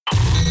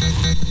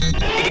They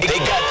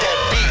got that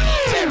beat,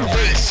 that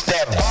bass,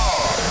 that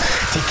bar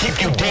to keep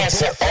you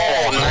dancing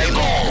all night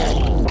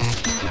long.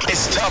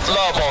 It's Tough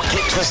Love on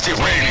Get Twisted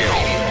Radio.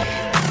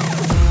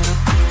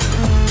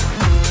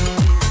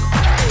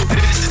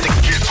 This is the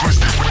Get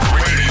Twisted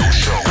Radio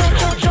Show.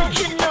 Don't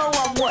you know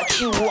I'm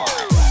what you want?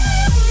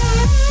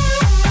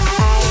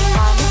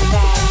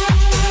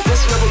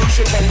 This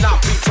revolution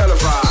cannot be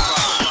televised.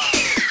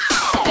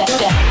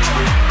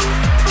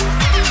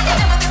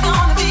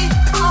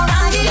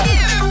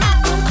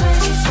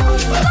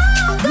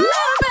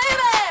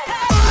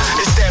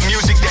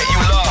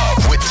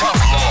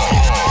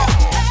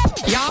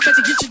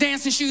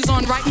 Shoes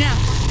on right now.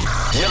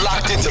 You're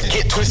locked into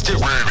Get Twisted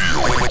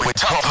Radio with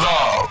Tough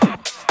Love.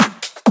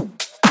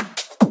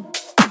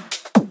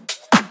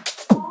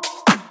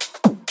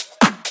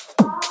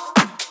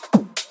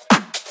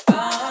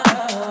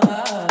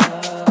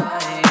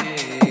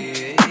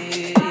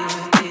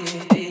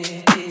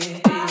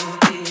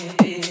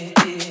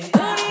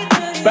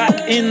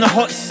 Back in the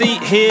hot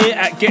seat here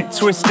at Get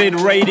Twisted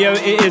Radio.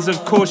 It is,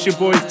 of course, your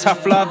boys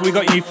Tough Love. We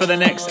got you for the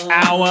next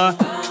hour.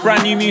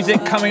 Brand new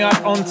music coming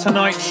up on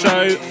tonight's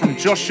show from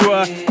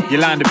Joshua,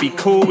 Yolanda Be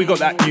Cool. We got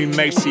that new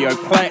Maceo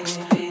Plex,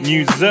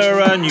 new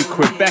Zura, new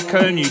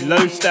Quebeco, new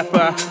Low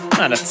Stepper,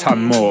 and a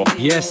ton more.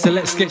 Yes, so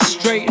let's get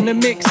straight in the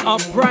mix. Our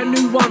brand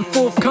new one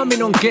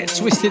forthcoming on Get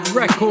Twisted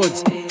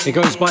Records. It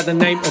goes by the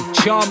name of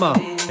Charmer,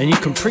 and you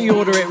can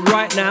pre-order it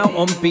right now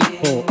on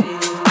Beatport.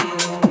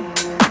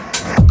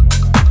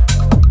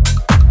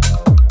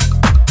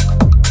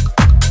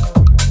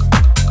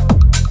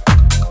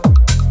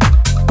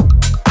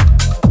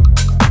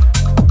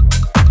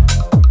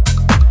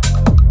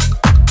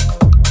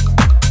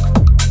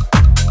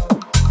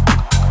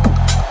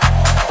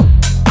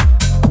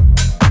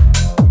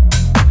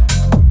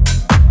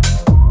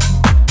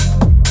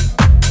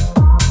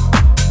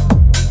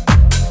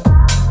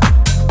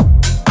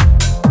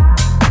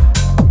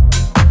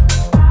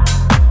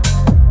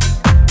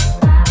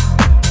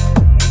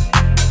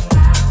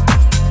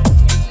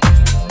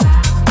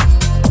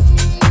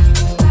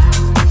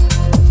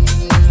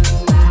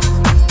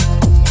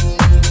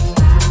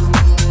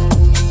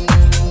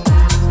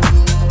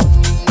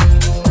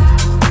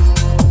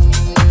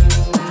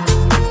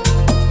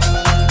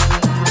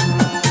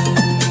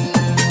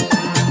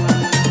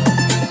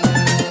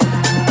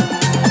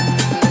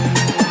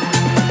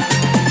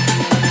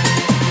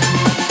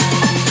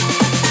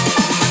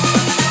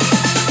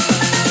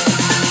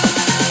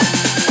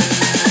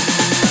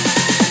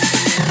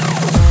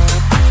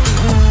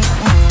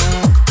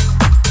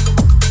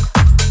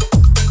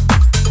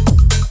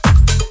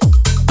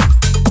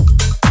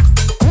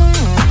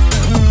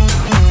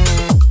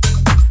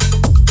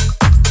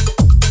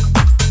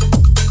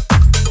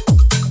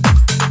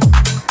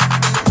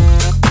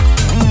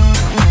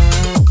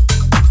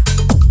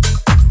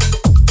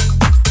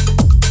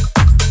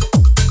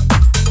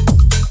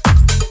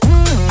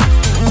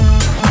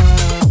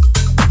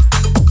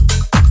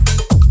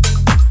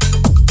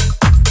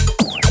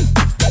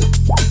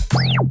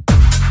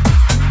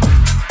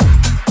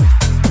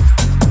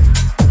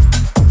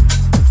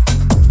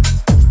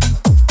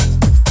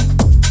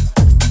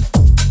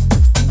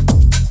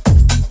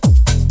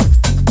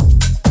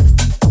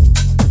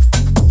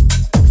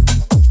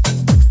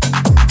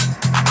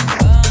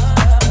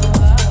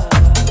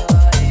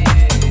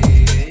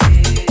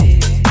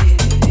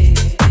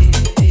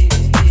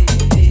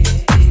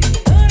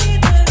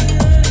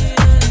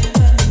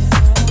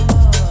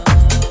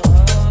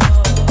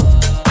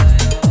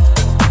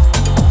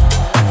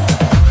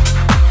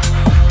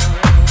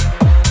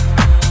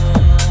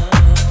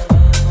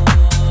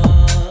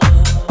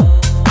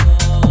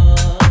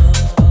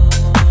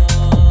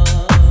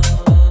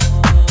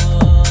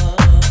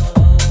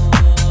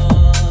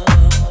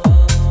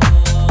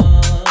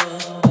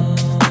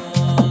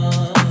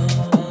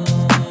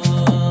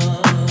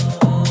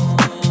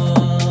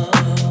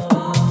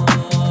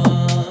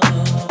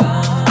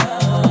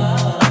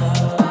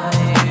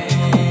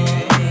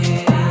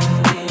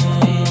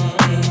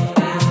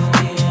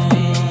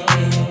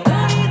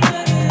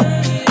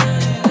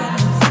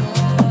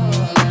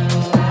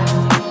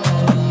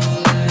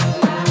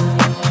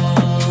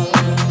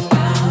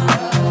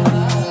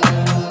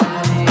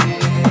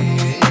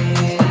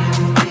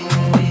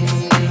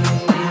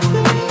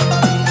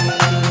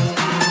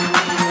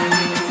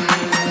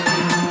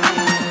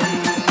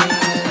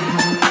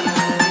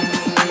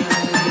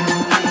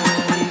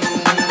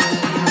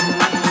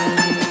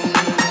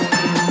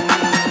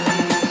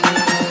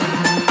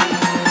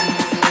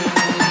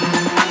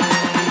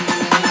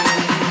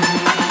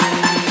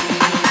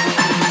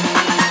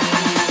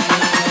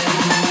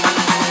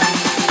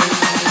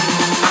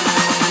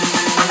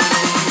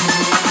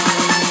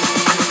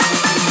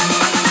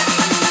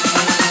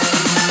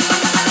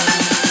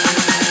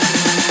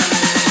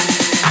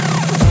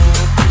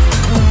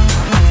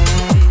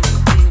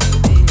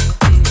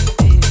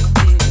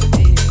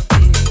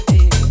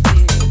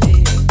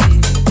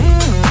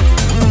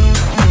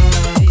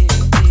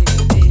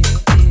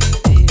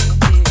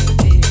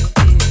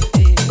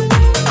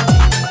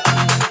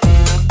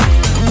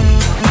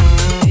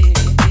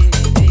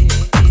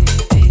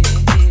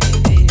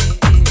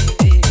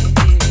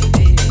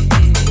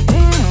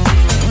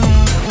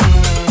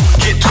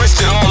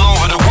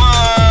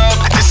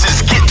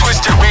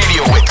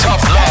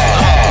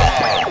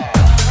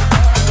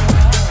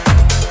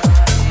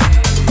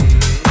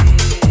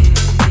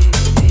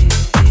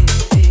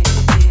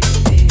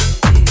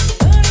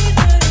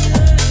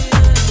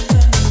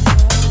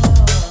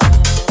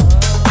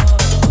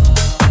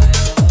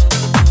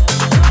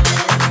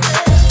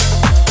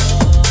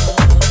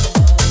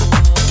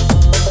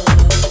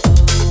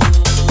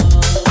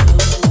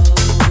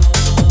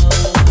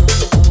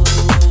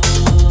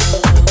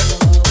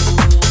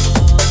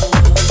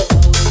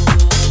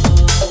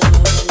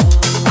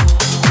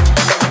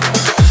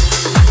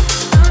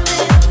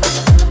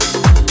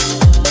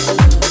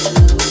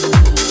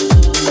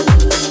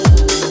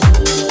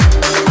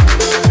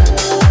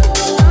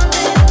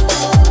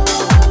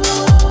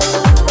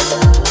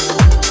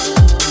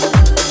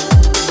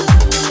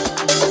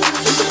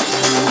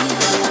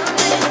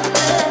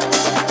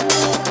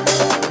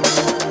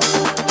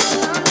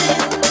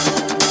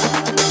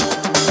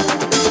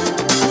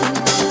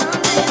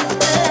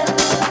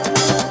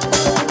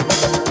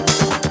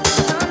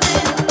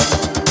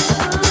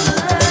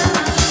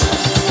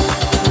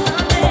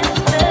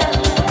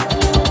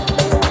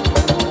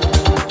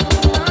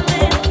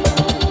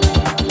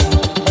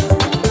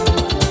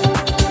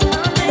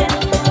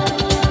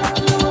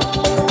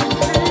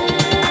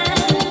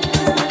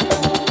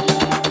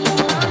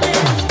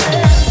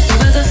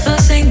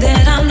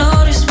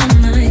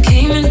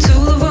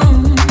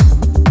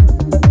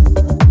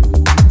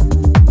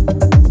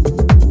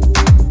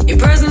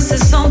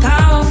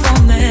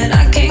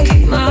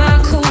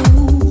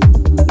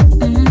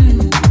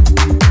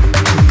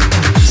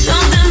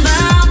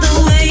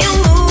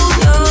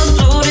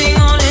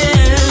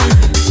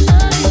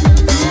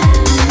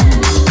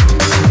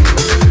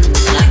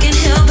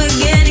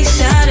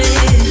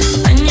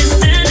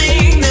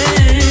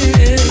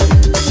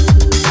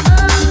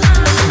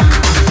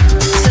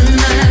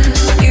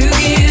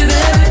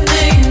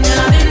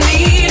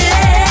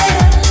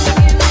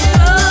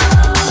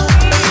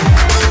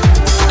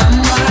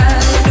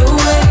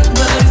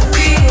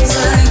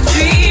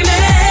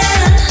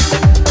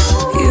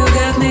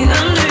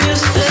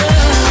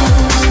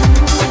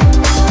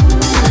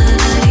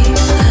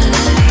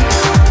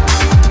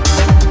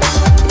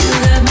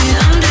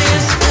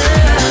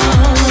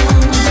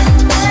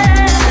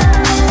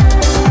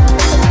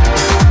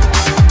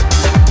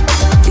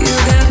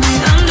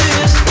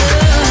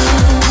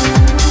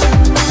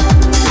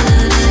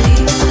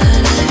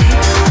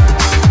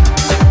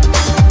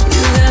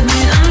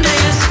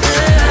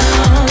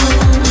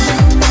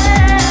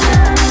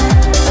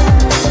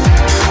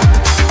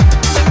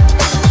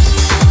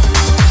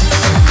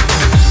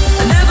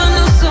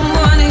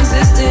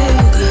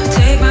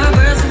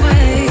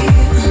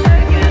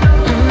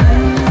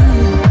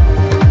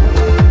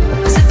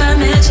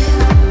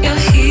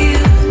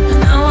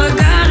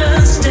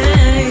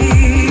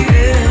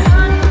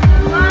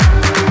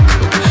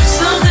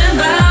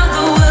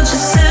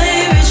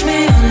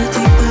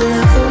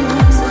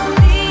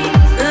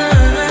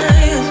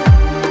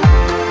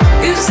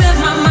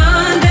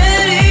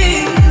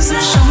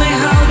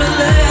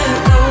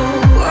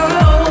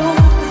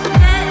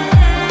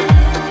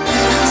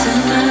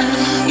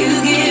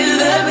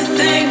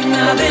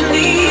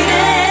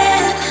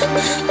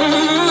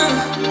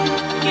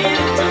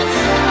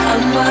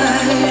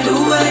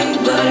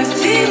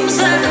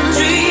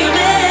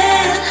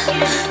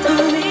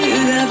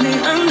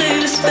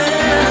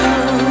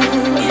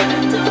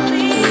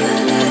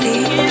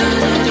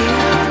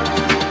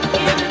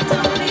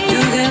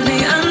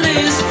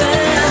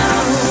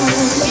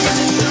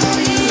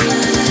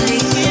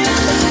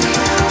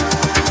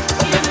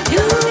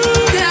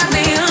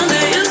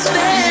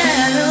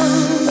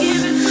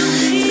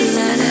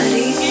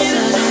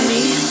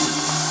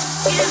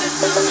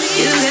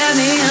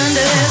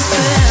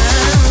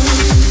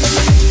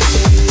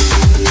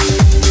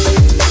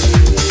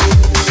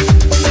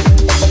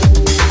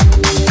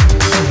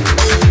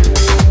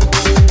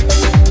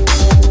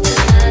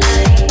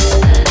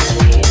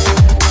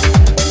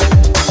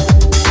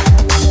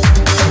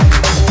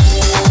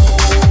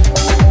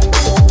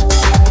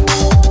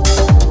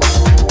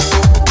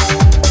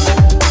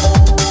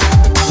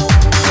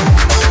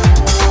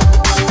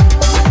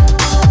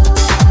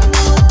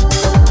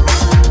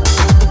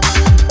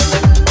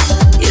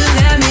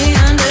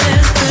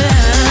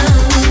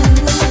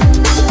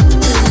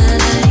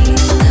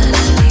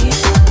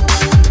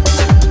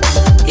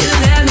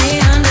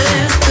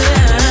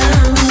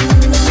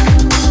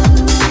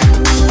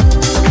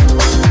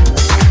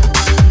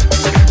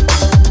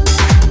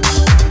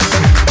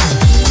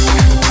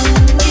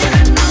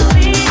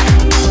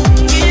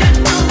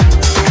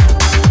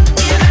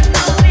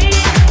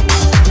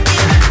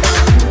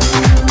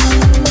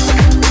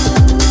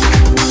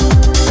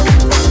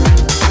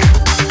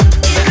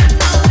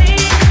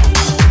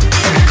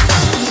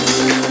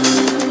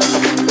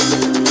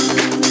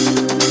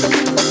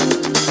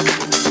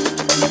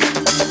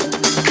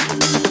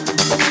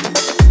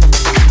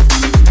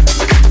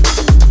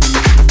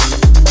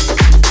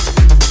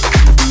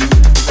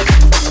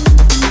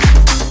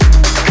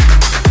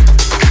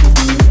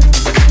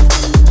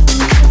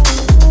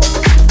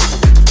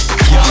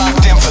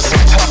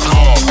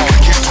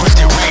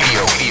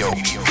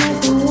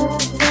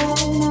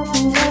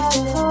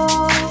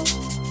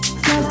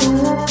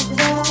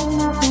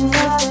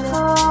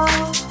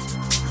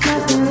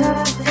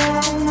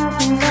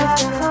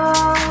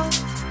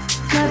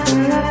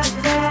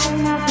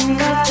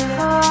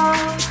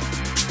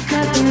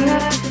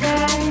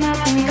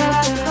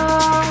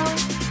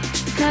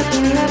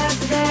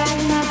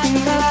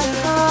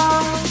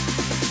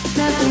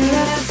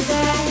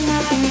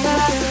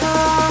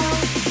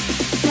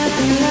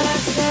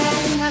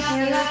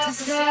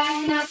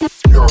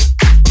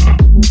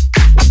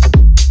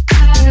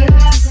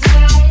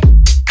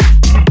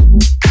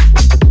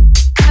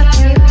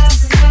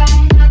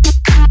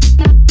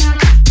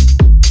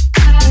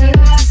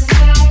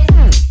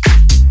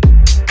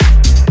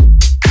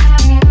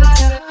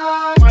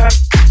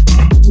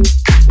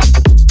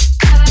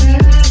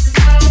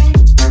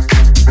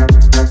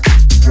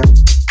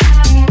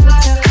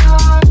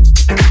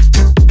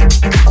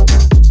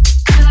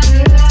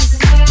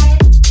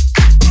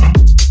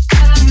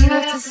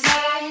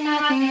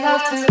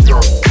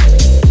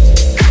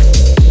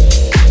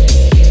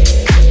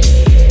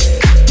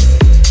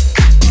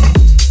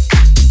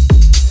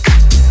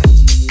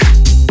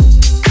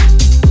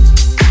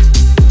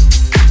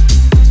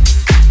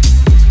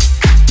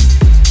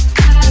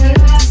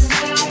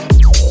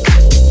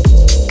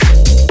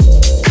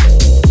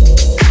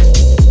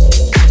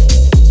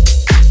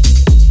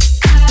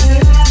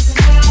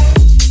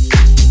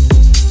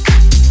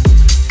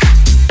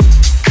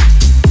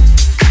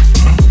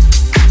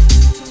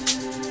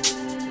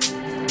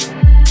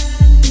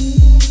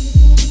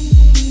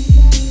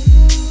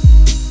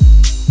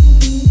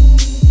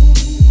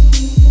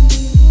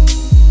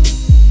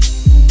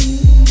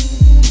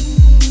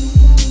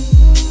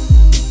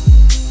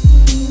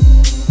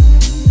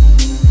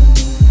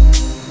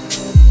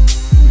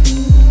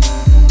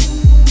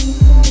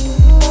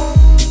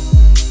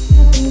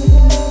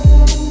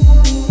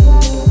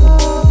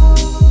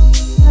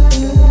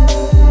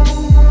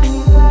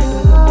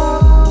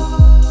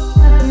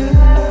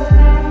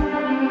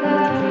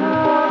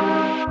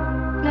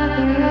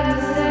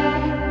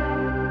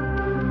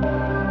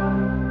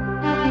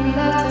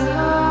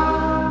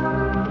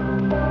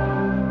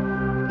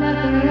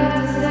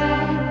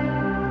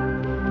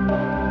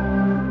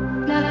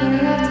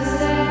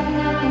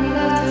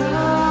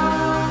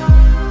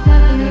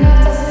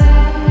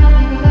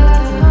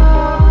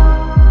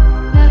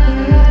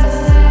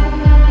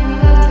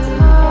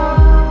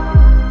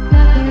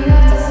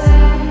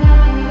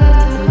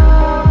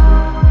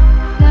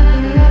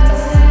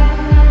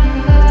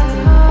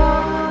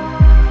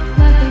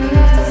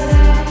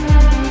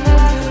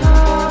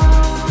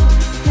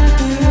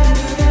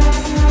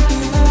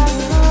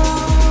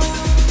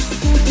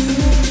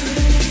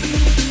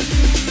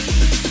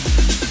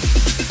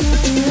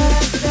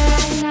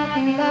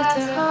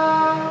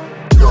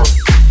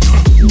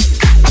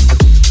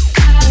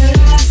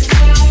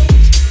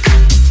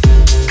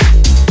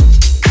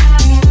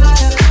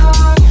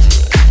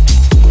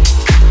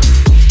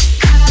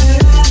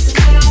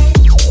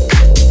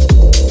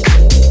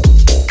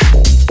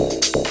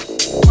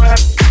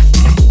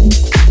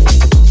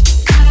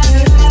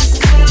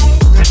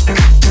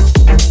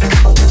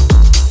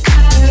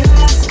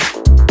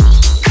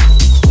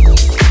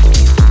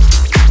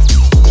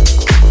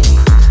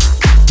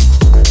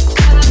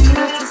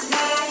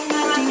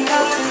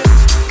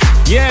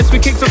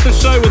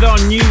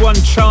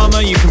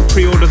 Charmer. You can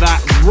pre-order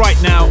that right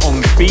now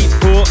on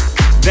Beatport.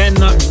 Then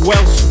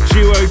Welsh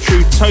duo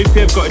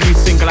Trutopia have got a new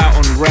single out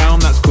on Realm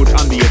that's called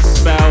Under Your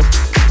Spell.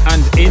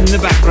 And in the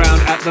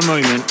background at the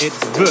moment, it's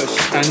Bush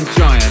and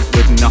Giant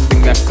with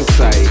Nothing Left to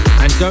Say.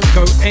 And don't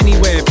go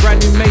anywhere,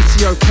 brand new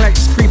Maceo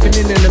Plex creeping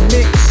in the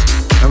mix.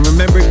 And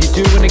remember, if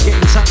you do want to get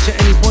in touch at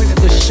any point of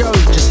the show,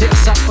 just hit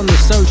us up on the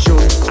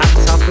socials at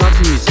Tough Love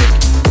Music.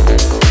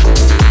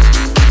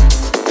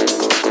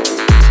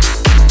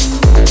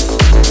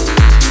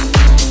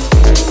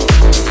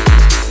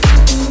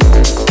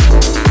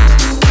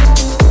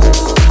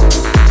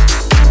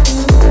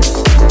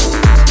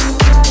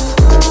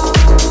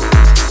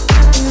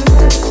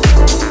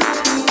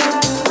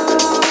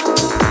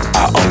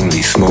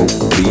 Smoke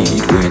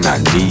weed when I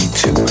need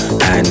to,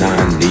 and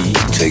I need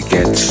to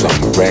get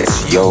some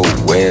rest. Yo,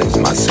 where's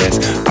my cess?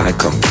 I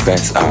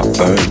confess I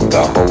burned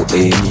the hole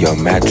in your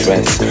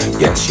mattress.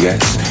 Yes,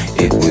 yes,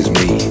 it was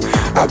me.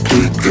 I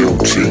plead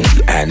guilty,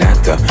 and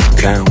at the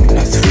count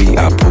of 3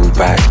 I pull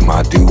back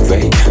my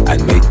duvet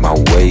and make my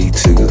way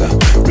to the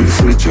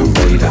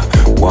refrigerator.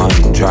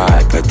 One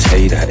dry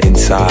potato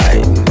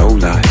inside, no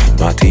lie,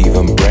 not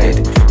even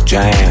bread.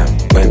 Jam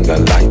when the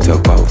light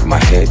above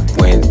my head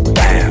went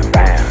bam.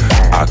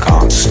 I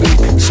can't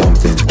sleep,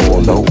 something's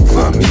all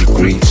over me,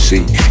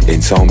 greasy.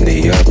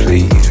 Insomnia,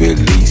 please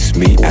release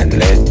me and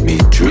let me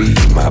dream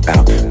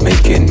about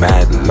making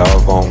mad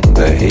love on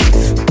the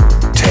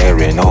heath,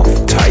 tearing off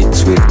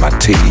tights with my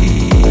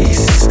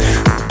teeth.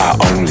 I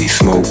only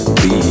smoke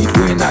weed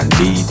when I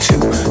need to,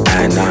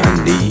 and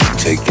I need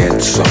to get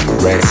some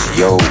rest.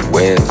 Yo,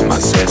 where's my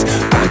cess?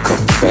 I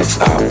confess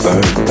I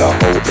burned the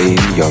hole in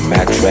your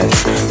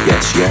mattress.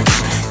 Yes, yes,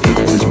 it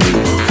was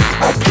me.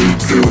 I plead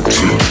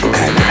guilty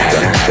and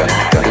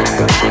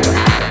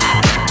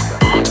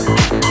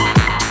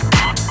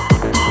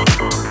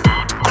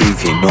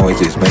creaky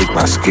noises make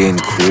my skin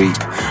creep.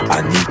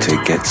 I need to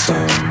get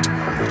some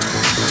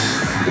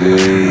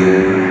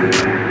sleep.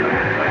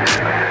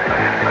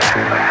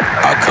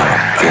 I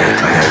can't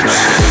get no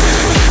sleep.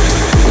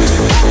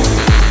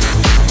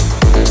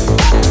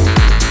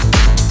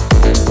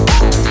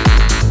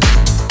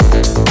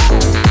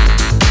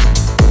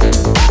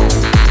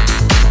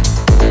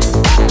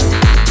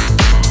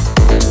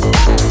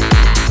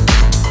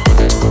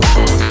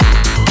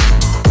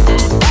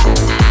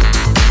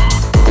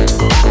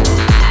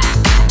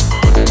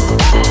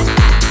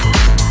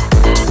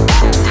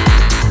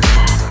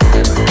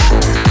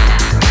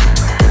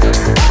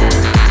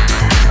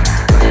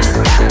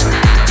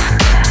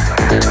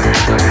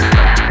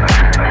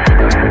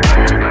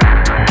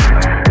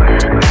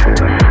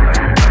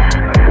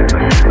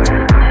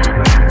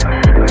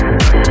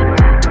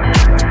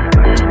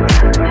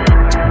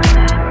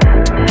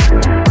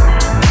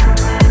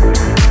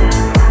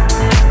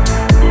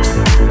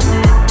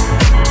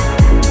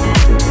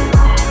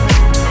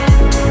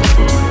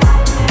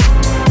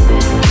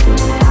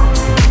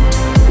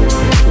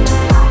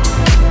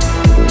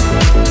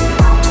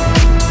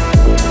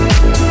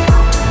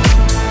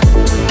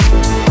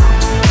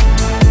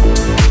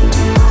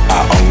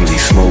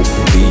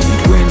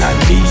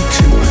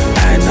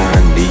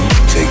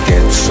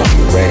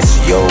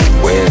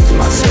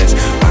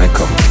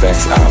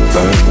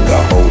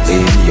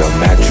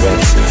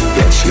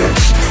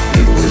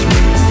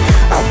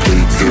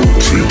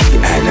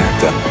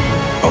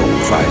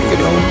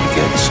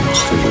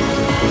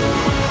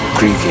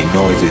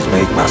 noises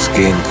make my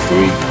skin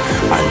creep.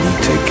 I need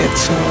to get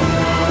some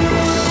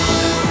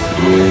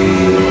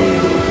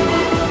sleep.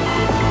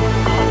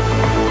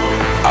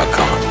 I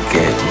can't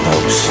get no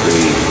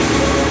sleep.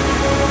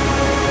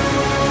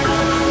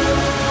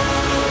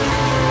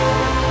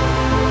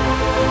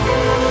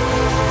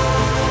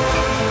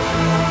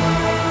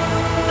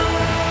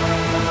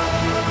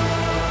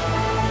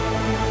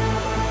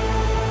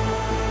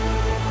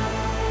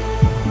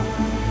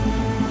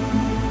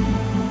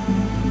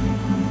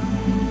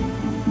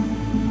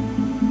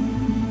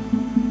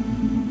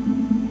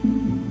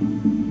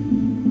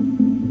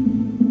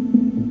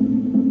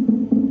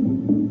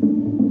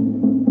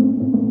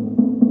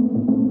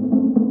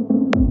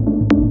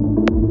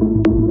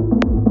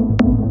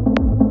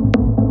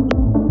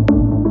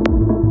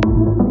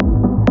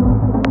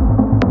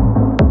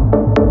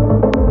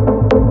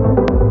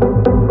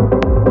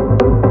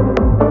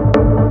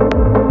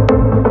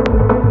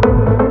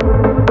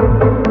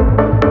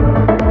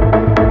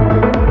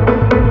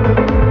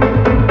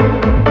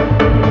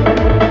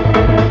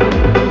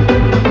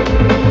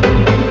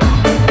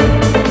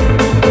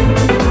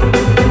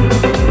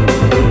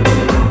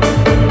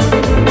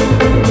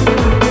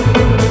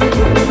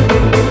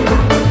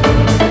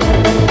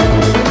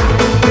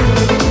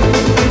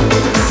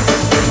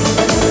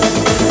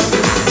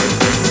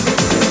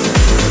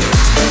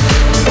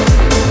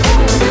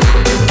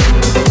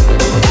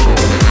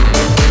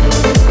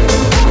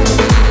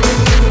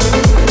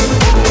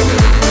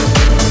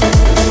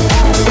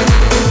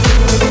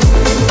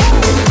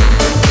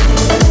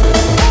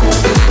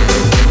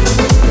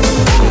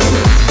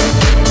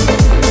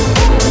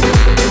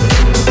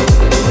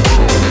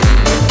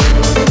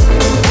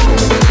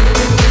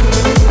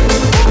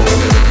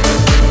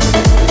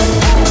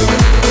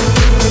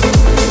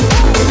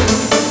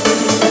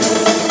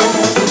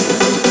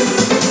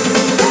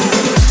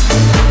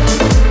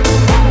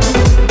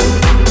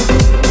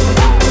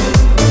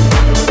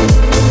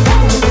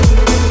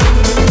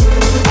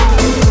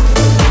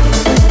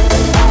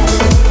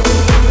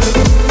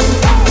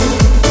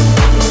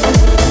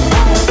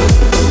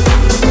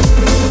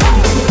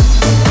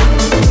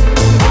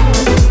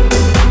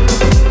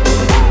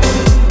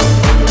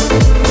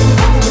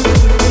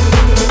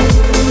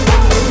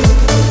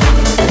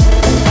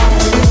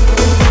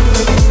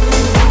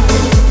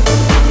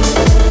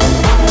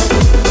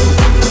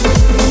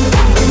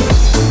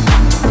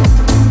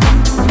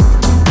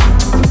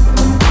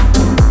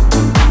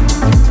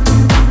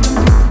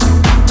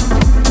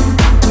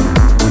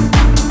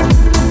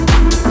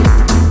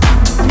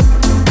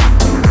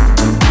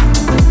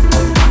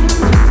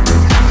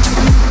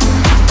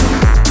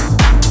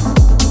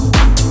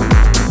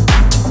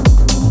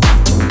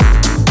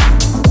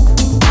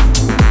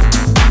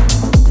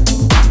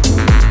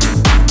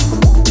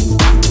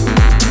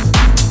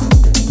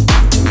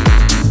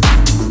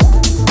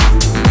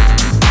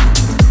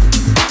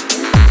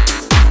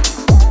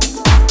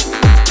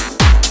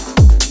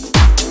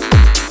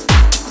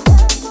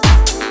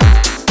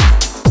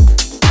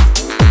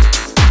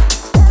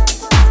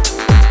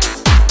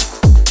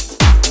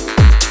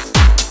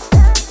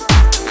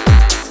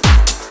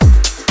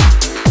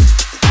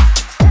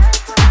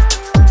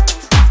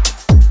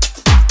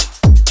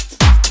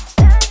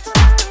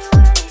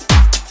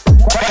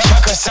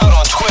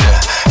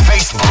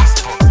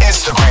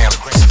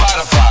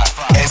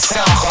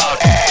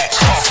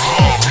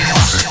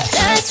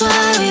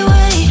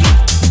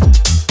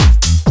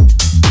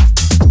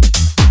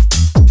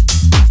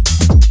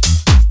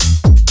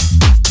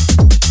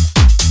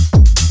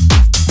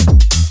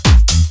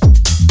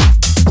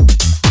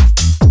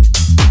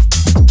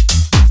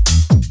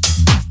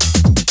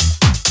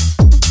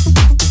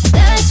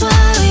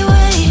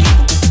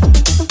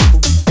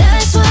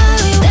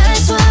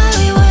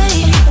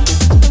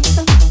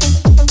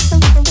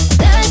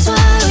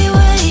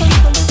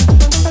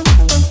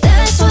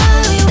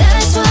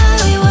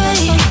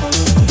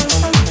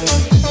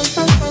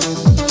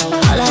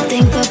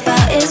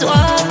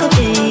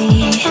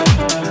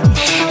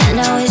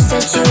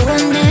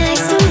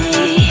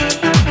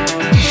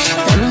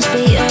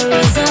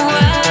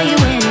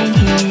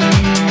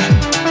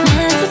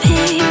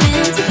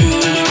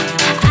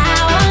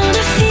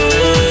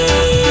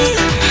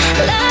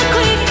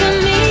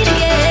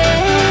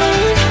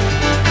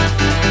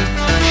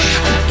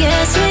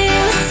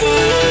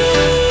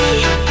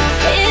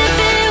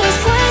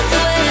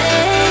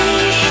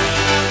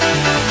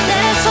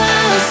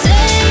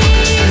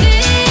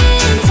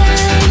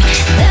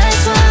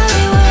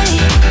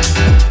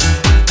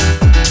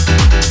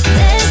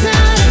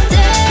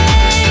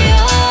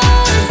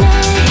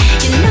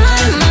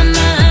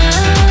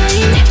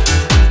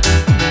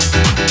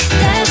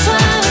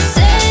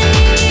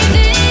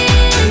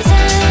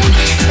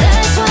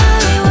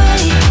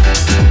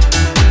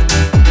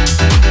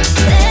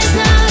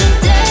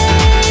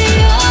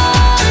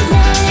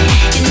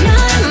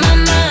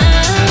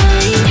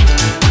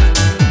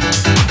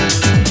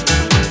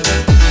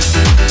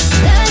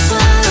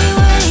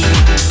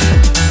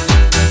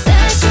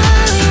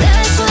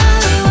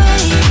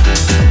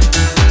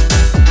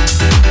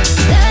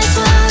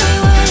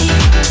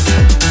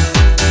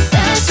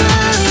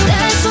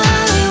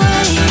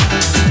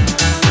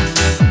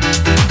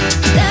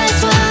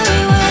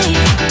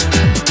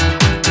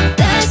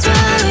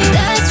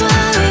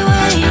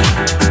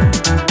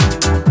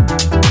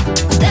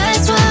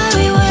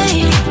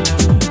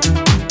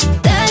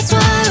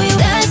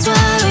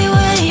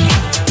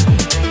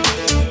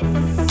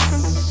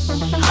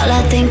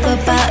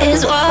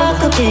 is what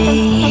could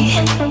be.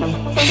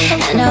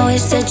 And I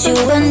wish that you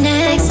were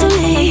next to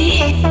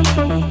me.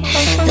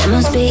 There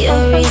must be a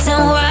reason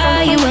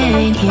why you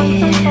ain't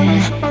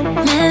here.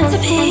 Meant to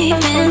be,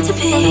 meant to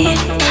be.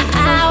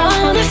 I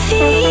wanna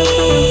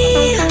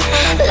feel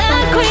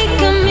like we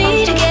can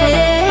meet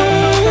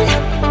again.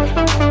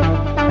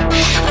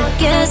 I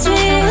guess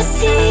we will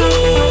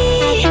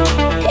see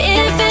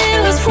if it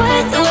was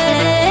worth the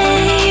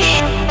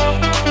wait.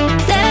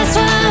 That's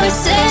why we're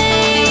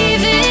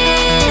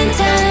saving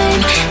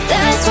time.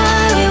 That's why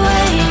we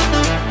wait.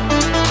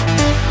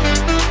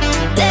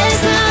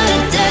 There's not a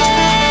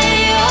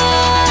day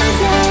or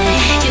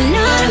night. You're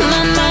not in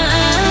my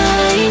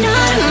mind.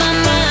 Not in my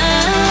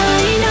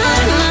mind. Not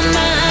in my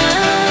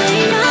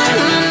mind. Not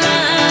in my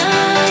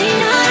mind.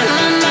 Not in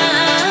my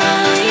mind.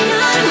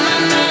 Not in my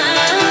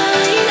mind.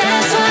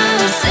 That's why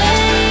we're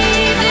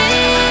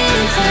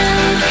saving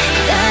time.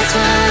 That's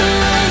why we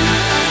wait.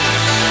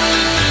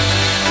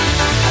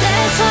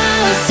 That's why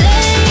we're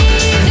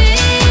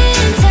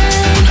saving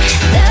time.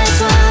 That's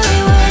why we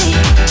wait.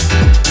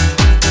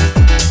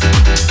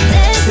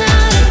 There's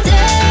not a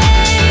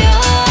day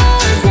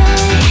or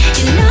night.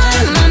 You're not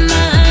in my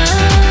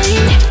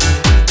mind.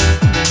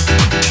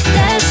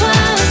 That's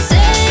why we're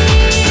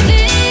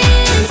saving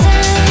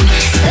time.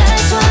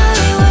 That's why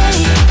we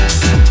wait.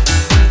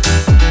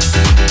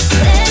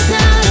 There's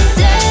not a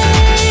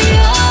day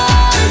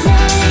or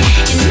night.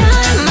 You're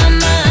not in my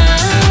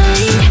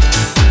mind.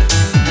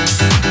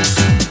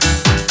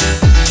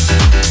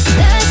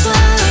 That's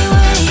why we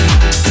wait.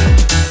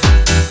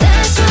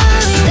 That's why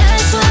we wait.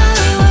 That's why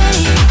we wait.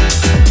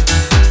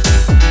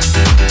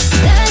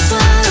 That's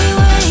why we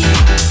wait.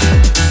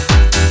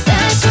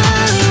 That's why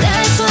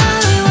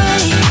we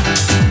wait.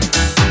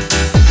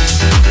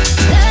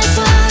 That's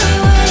why we wait. That's why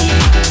we wait.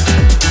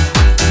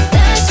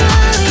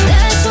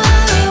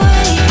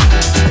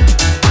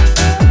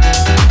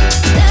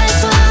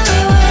 That's why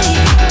we wait. That's why we wait.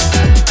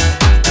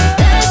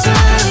 That's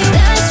why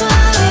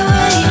we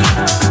wait.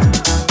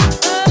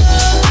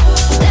 That's why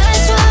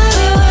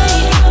we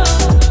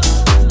wait.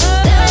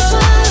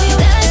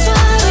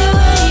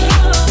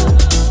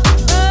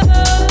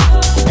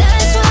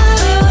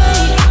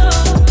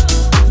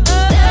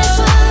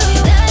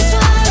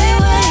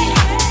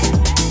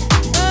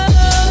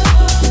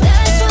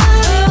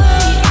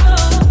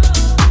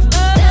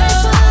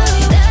 That's why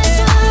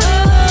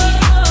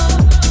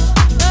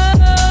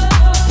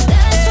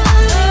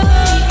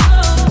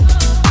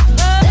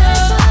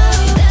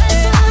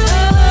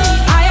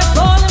I have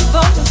fallen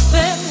for the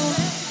spell.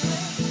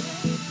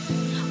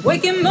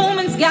 Waking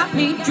moments got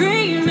me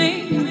dreaming,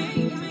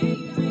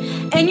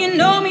 and you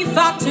know me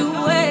far too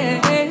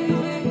well.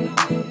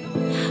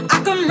 I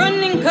come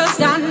running 'cause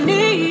I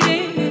need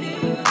it.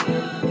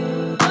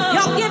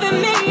 You're giving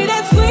me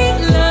that sweet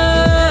love.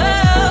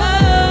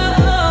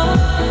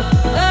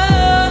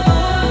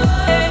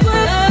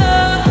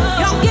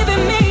 You're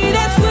giving me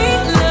that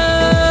sweet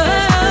love.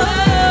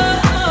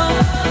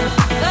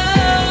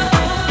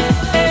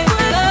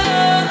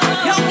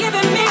 You're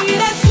giving me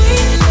that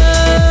sweet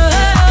love.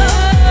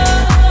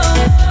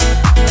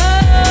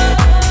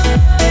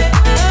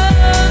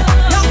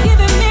 You're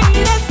giving me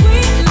that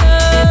sweet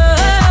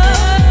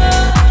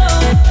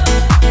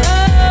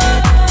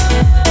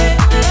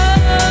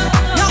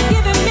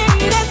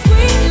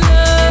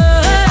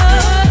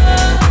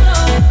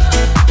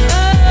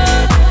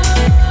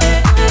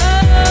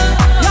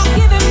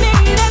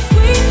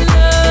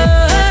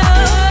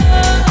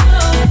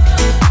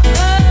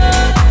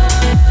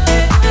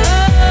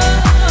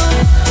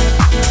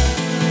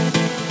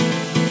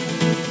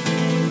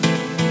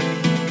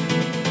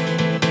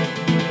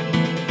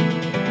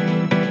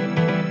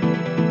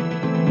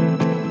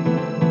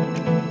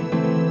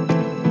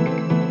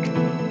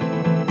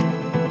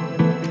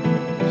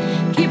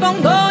keep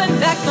on going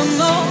back for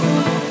more,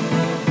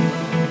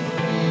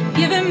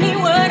 giving me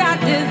what I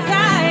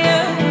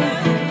desire,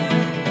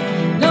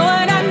 know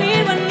what I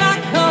need when I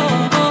call.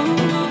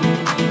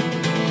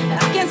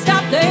 I can't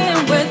stop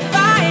playing with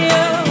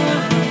fire.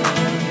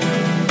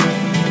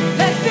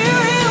 Let's be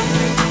real,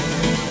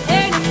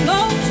 ain't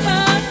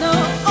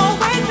emotional,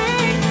 always be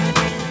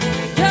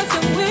just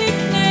a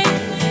weakness,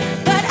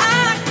 but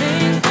I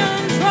can't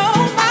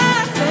control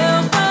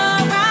myself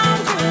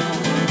around you.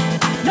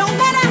 No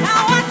matter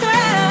how I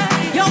try,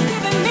 you're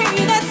giving me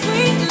that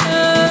sweet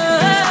love.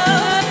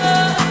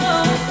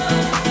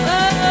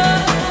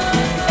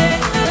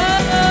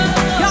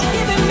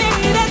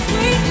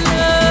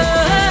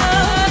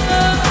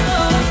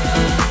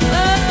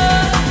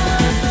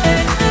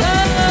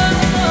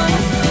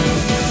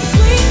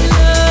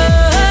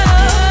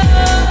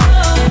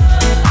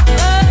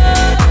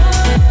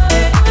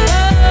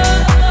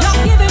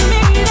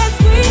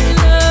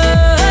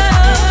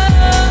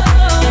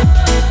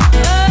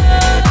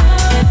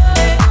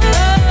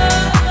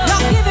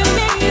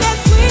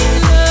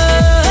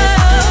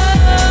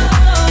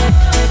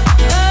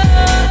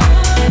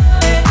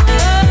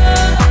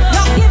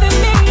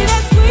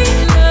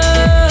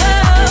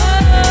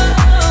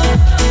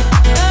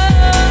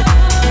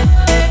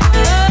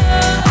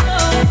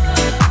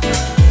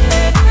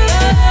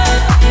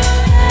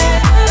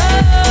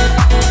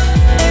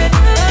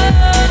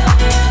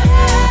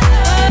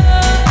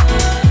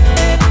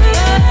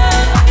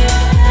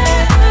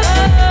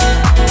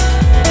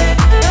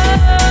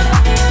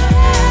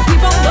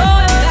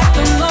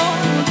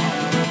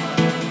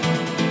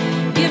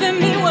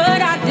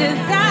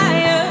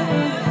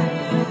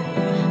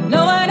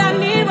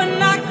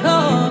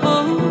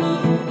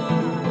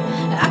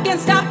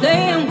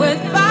 playing with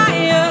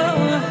fire.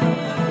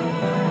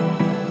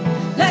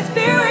 Let's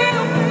be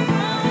real.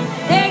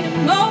 Ain't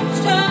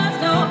emotions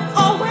don't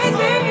always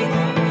be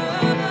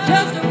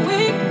just a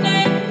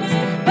weakness,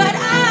 but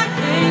I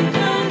can't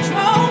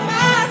control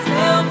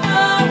myself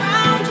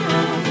around you.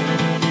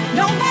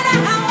 No matter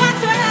how I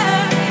try,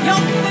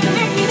 you're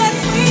giving me that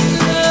sweet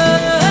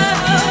love.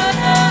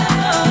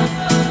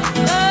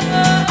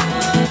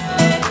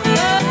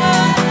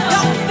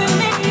 You're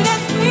giving me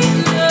that sweet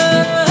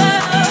love.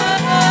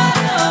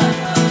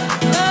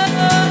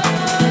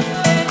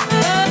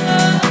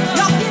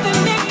 You're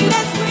giving me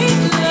that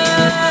sweet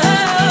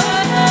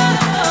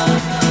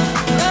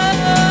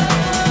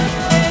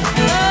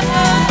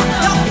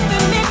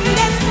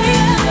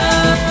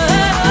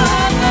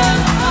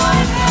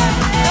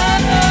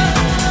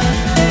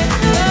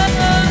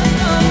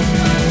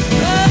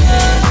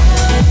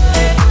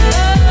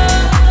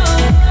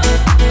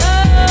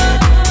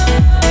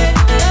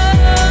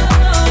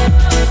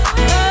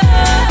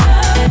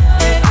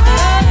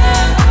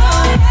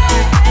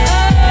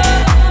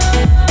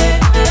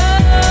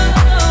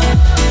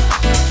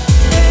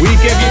We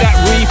give you that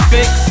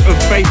refix of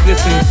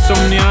Faithless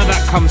Insomnia.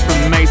 That comes from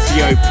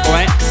Maceo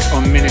Plex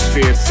on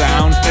Ministry of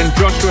Sound. Then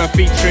Joshua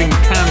featuring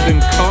Camden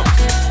Cox,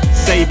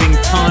 Saving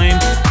Time.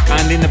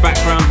 And in the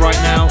background right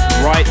now,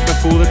 right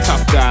before the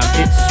Tough Jam,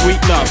 it's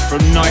Sweet Love from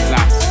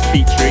Nightlaps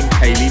featuring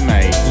Hayley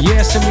May.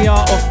 Yes, and we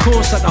are, of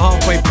course, at the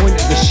halfway point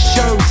of the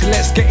show, so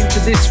let's get into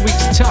this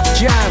week's Tough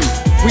Jam.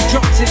 We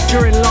dropped it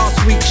during last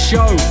week's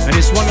show, and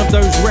it's one of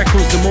those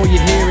records, the more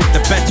you hear it,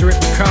 the better it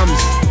becomes.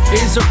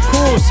 It is, of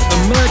course,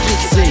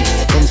 Emergency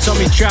from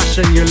Tommy Trash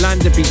and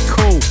Yolanda Be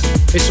Cool.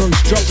 This one's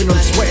dropping on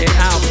Sweat It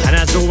Out, and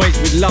as always,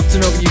 we'd love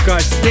to know what you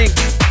guys think.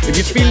 If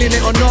you're feeling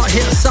it or not,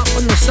 hit us up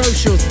on the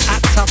socials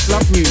at Tough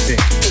Love Music.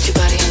 Get your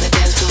body on the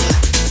dance floor.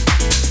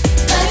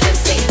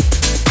 Emergency.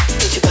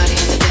 Get your body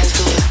on the dance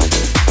floor.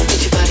 Get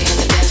your body on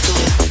the dance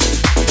floor.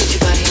 Get your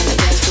body on the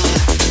dance floor.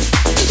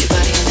 Get your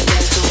body on the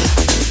dance floor.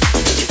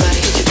 Get your body,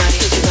 get your body,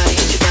 get your body,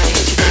 get your body,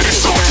 get your body. It's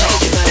so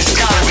tough. It's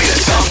gotta be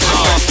the Tough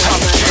Love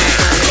Tough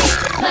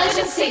Jam.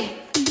 Emergency.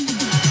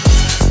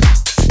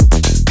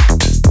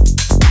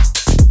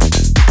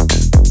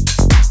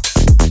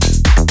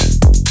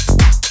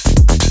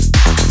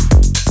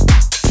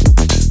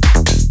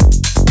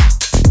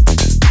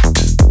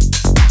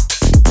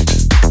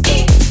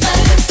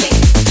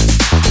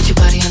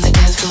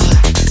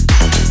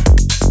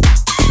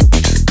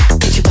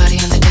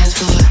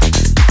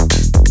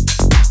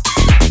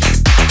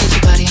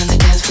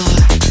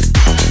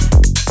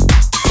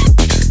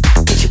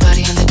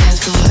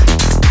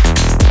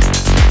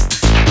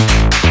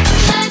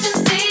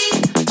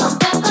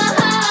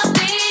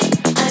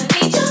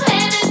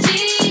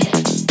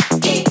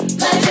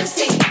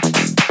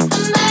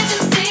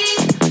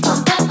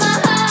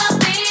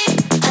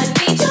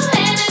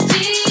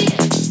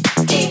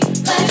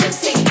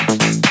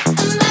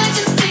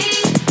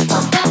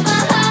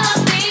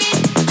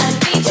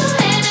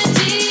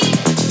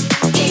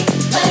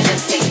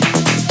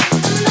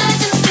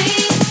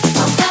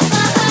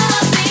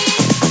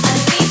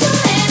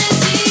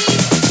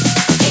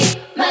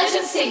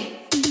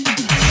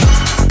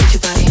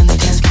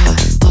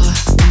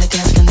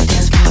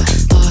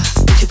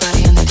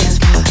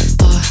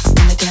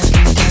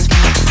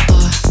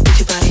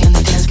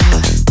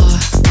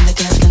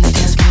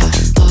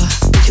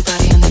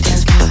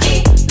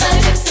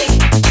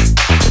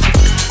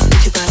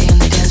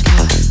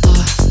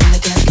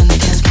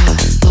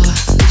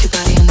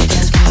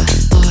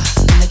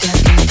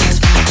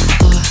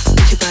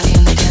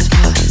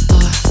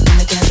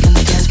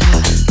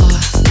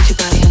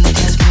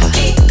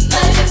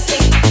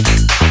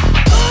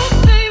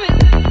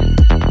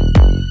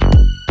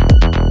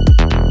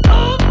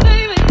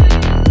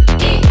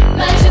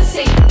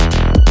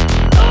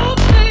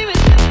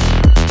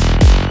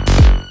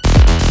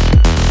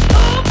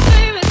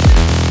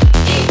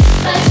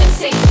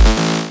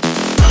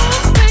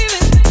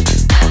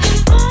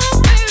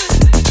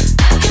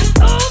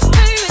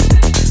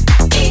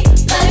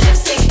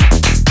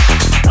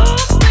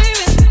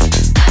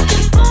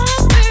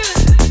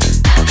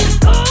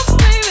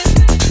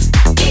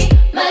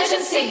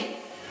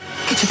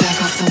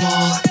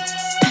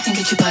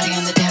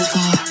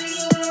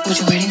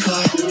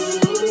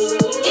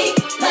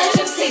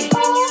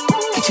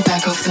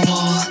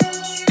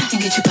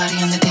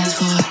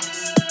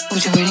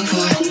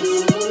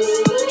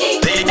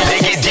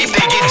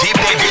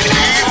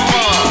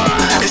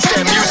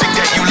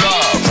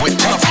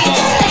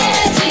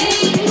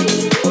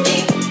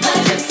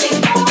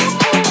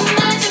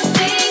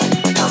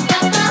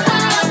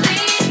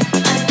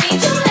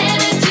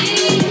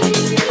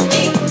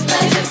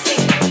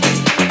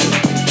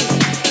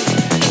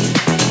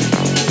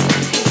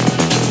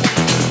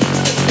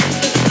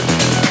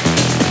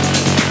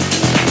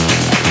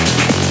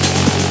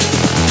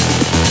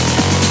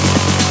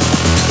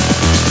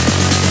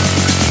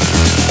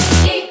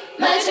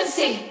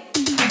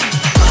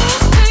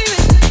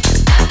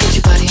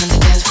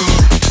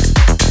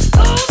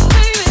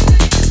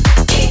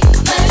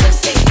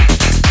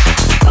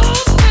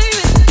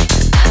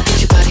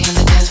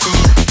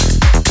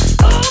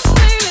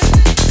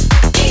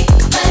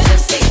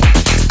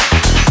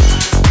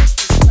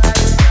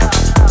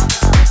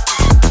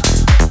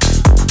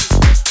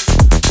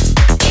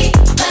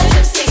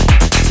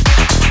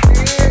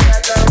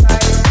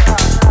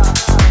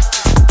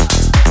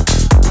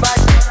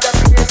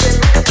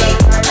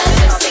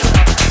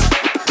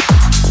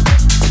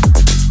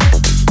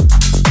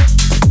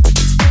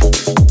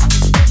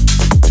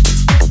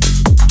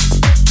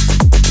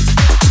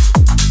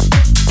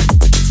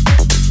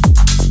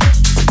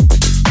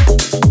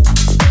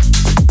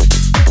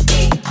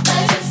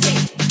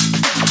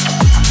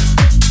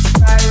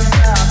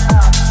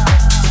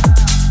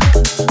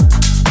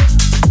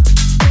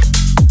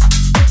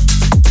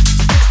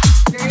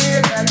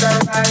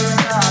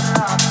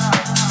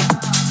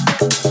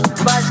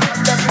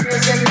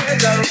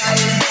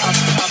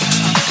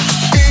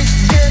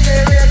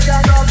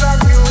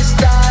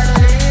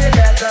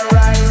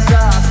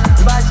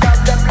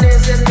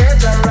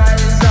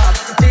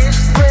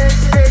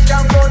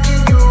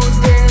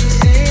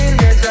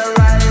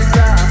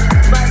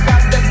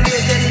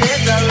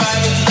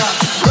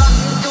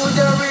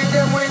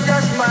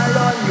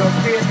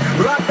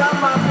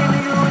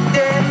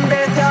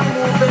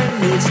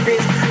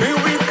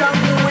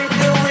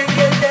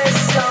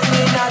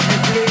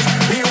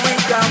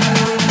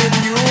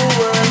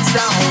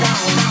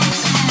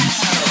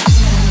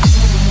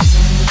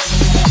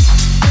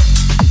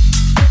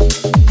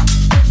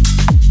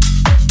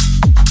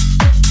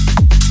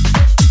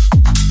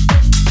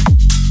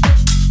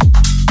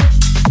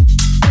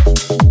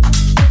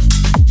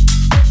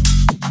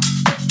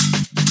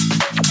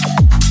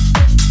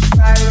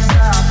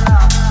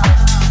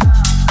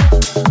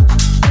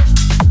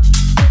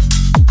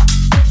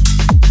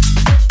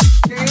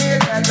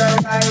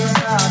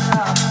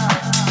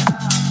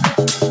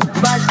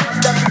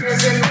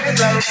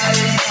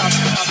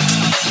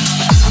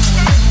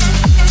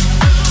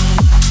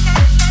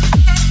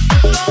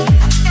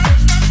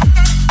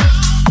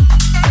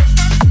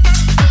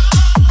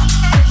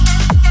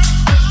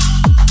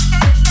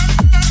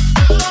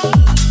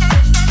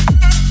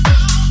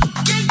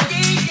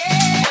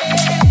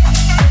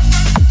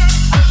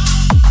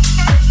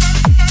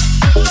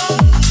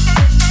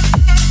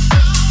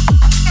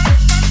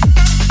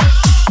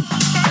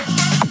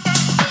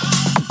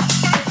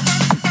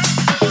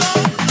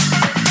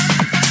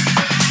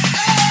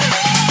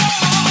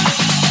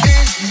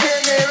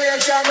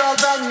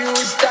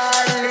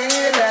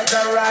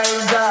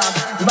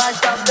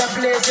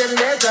 place and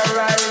let's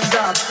rise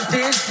up.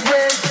 This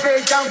great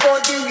faith and for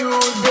the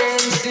youth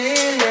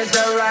dancing, let's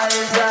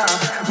rise up.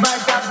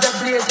 Mash up the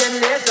place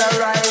and let's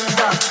rise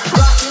up.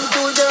 Rocking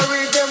to the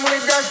rhythm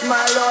with a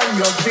smile on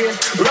your face.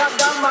 Rock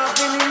them up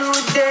in you,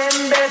 then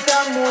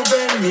better move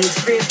and mix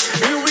space.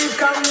 Here we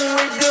come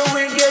with the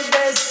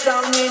wickedest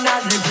sound in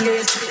the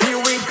place. Here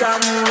we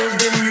come with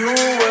the new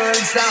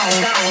world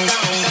sound.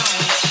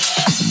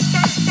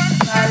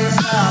 Rise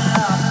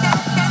up.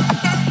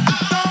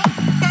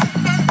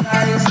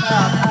 Rise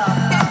up.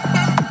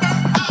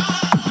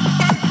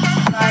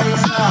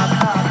 Rise up.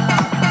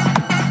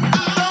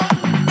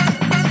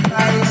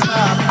 Rise up. Rise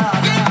up.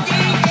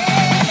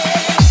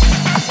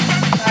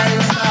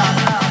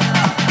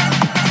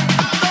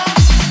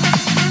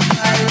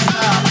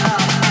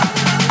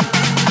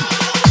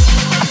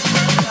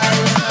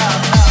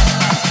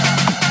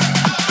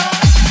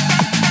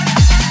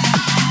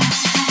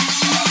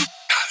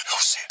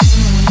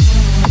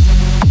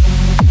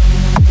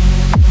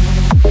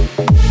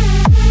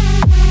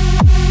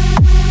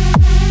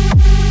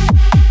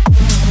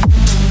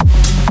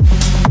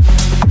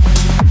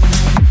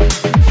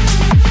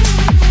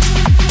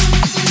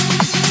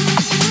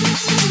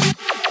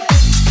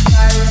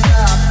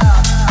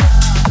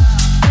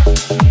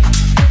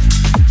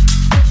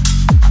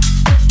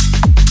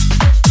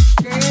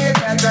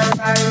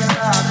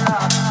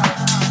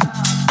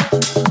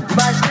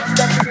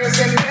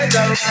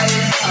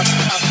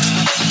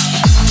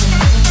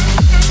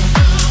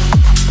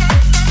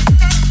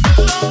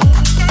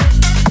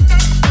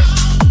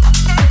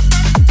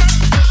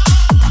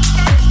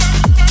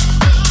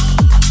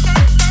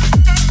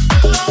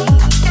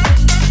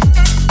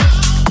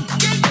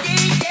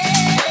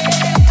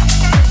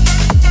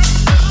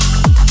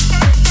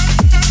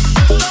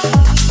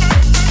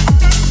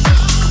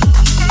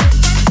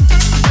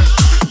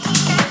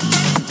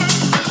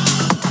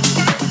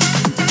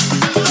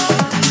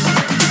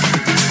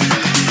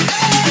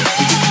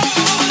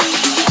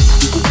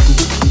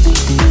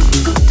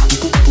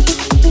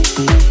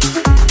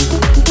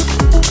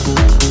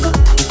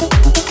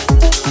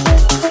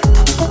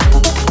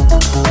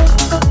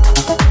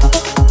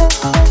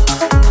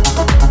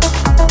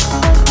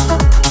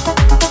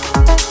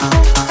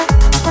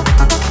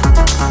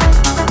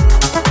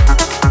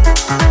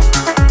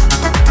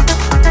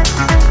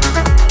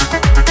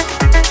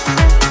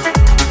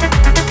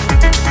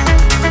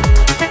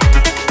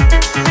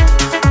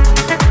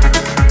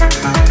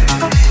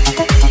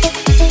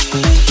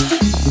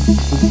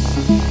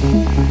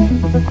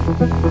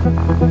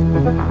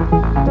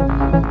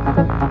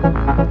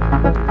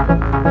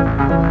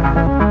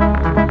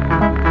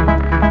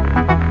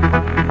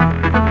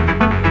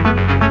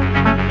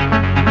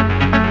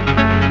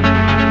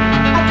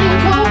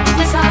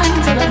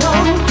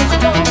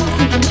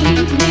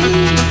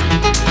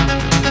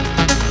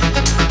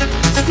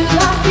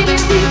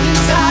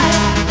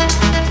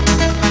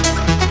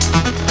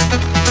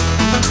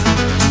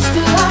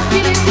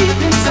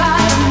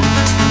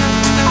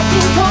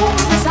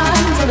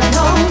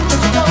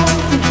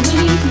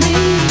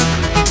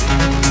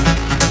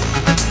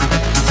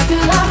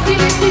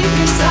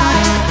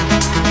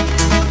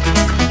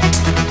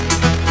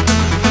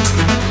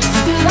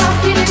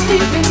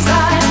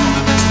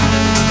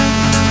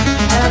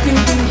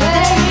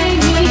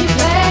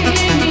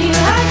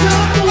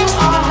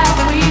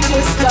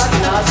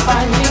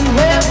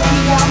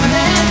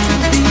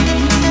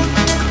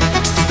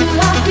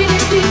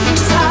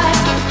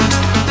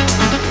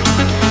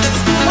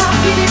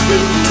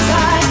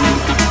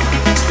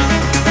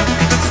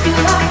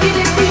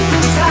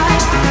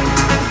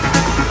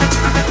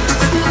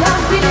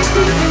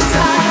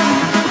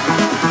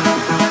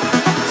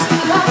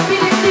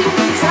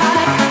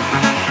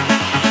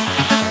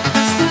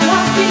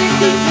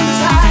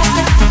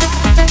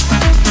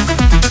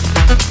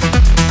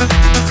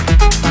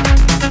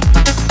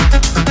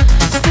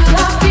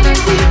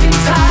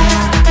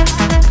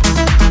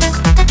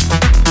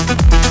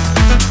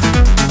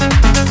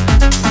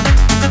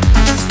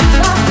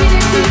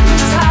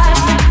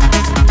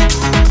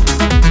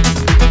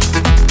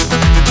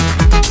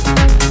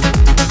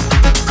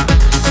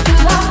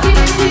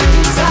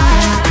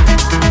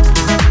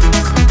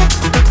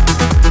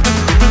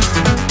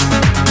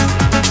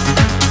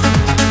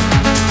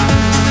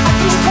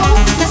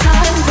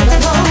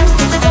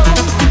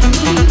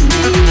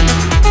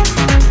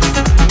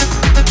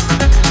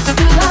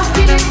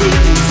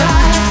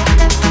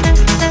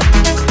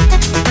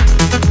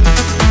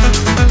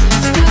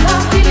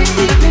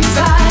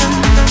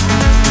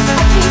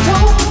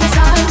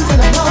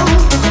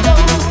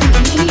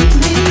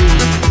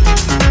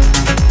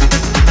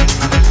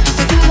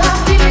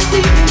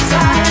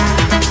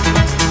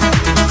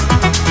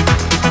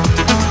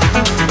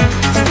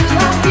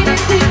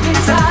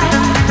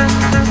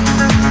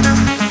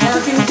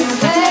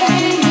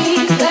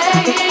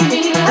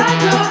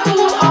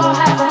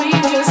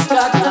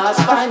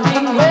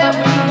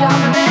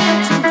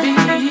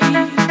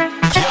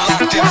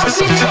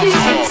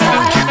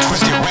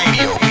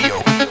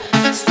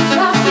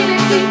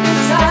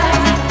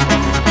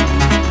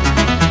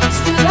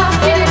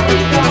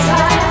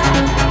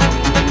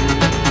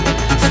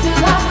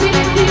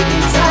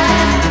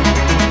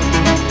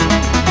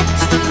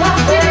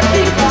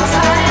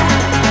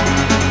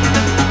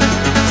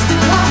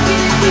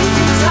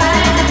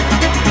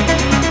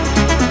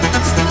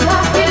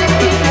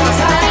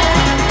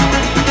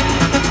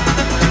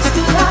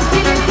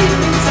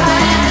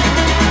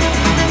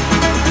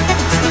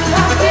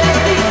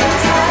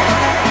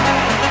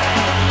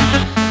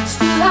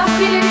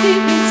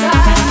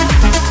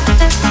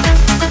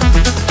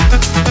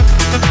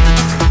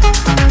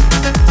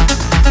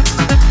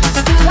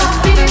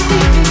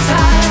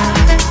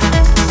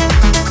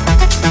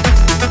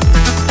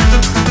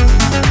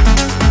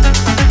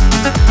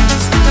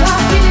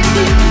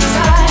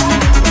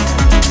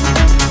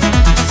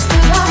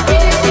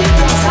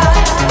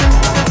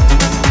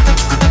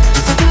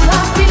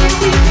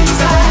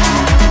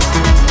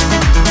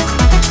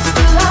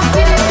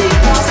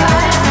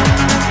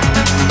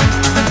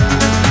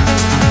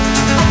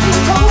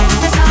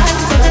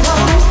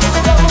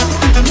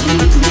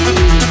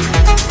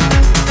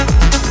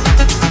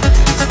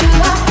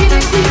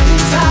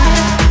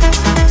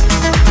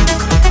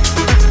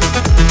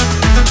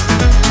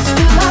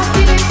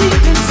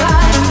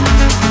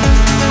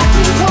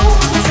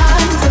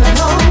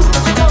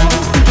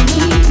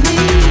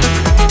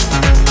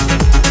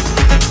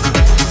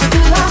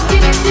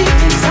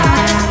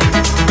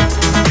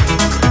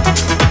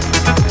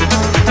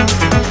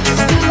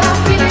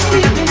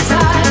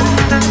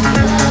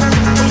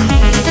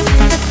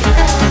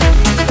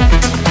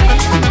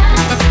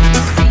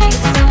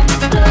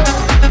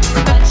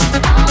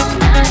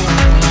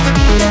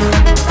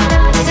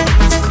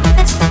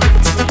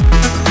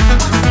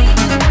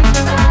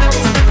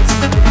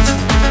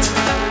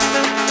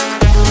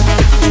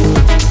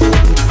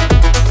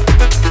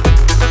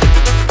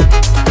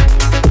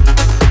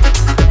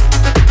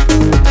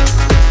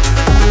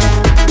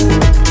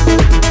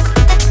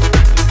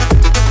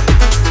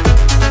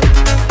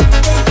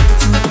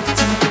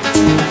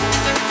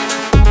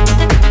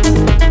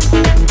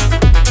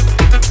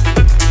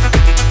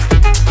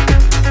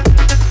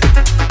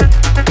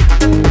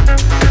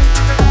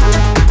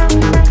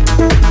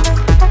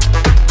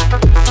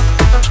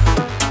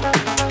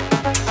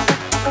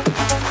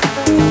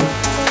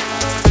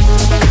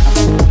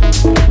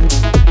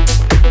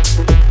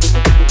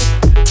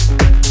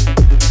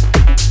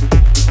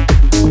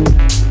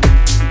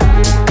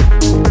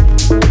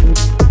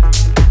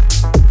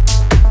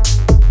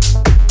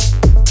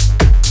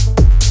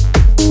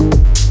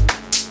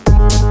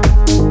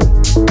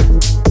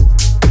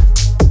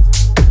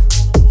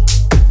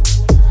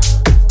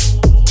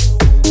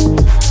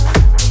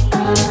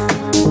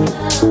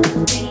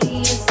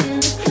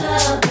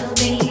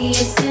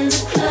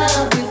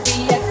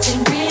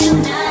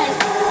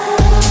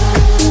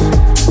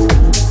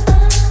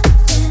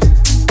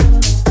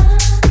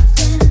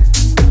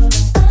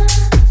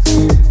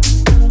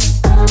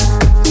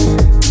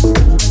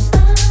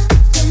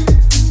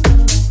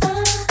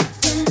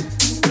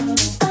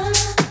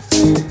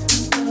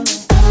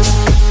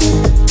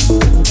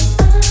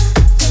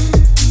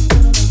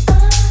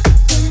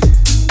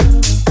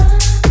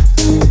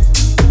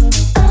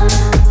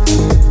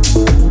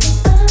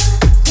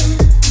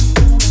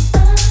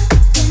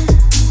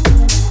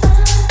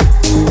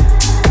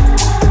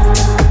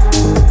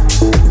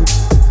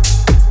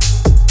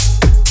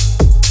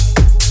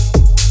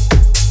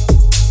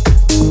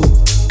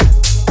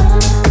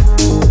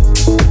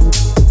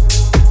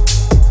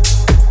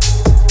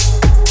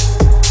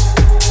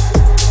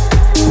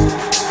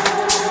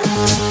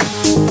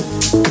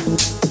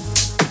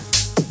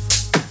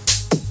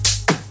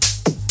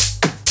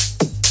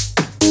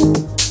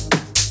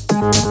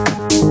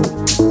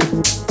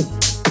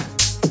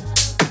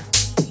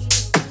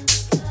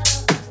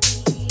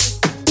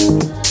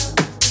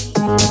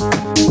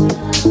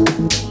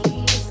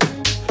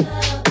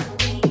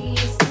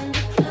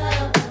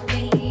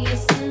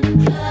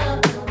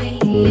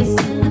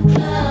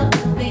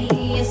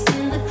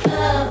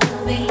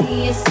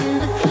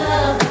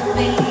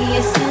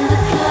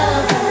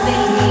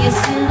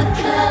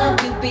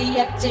 be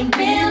acting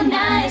real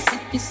nice.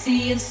 If you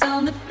see us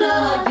on the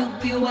floor, you'll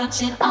be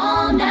watching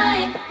all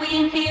night. We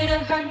ain't here to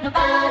hurt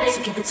nobody.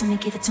 So give it to me,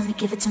 give it to me,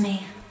 give it to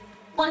me.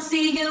 Wanna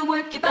see you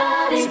work your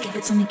body. So give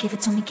it to me, give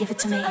it to me, give it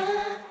to me.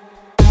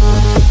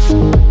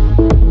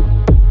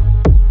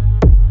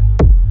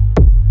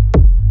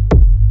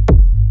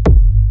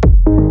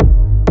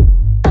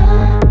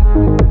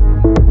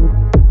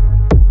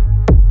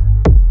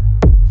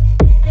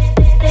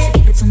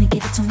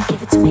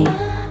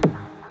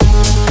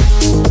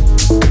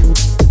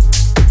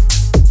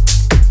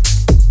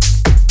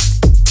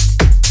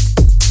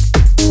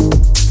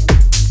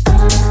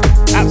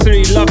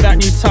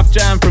 Tough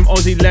Jam from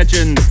Aussie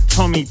legends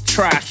Tommy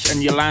Trash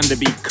and Yolanda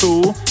Be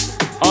Cool.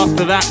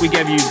 After that, we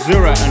gave you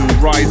Zura and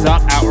Rise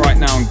Up, out right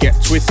now on Get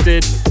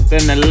Twisted.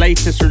 Then the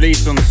latest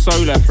release on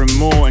Solar from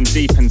More and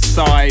Deep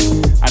Inside.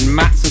 And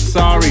Matt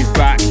Sassari's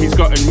back. He's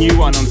got a new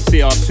one on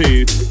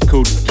CR2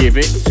 called Give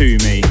It To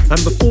Me.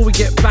 And before we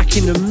get back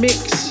in the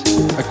mix,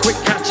 a quick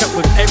catch up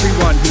with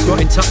everyone who got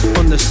in touch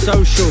on the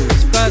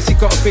socials. First, you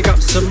got to big up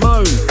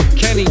Simone,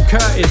 Kenny,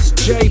 Curtis,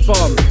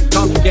 J-Bomb.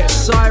 Can't forget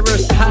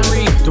Cyrus,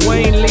 Harry,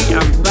 Dwayne Lee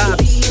and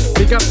Babs.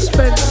 Big up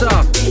Spencer,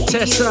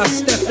 Tessa,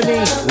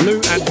 Stephanie, Lou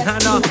and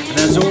Hannah. And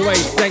as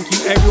always, thank you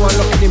everyone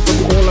locking in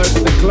from all over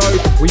the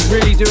globe. We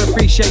really do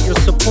appreciate your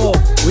support.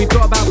 We've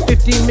got about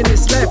 15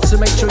 minutes left, so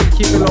make sure you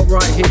keep it locked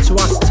right here to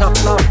us, Tough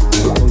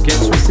Love, on Get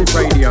Twisted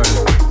Radio.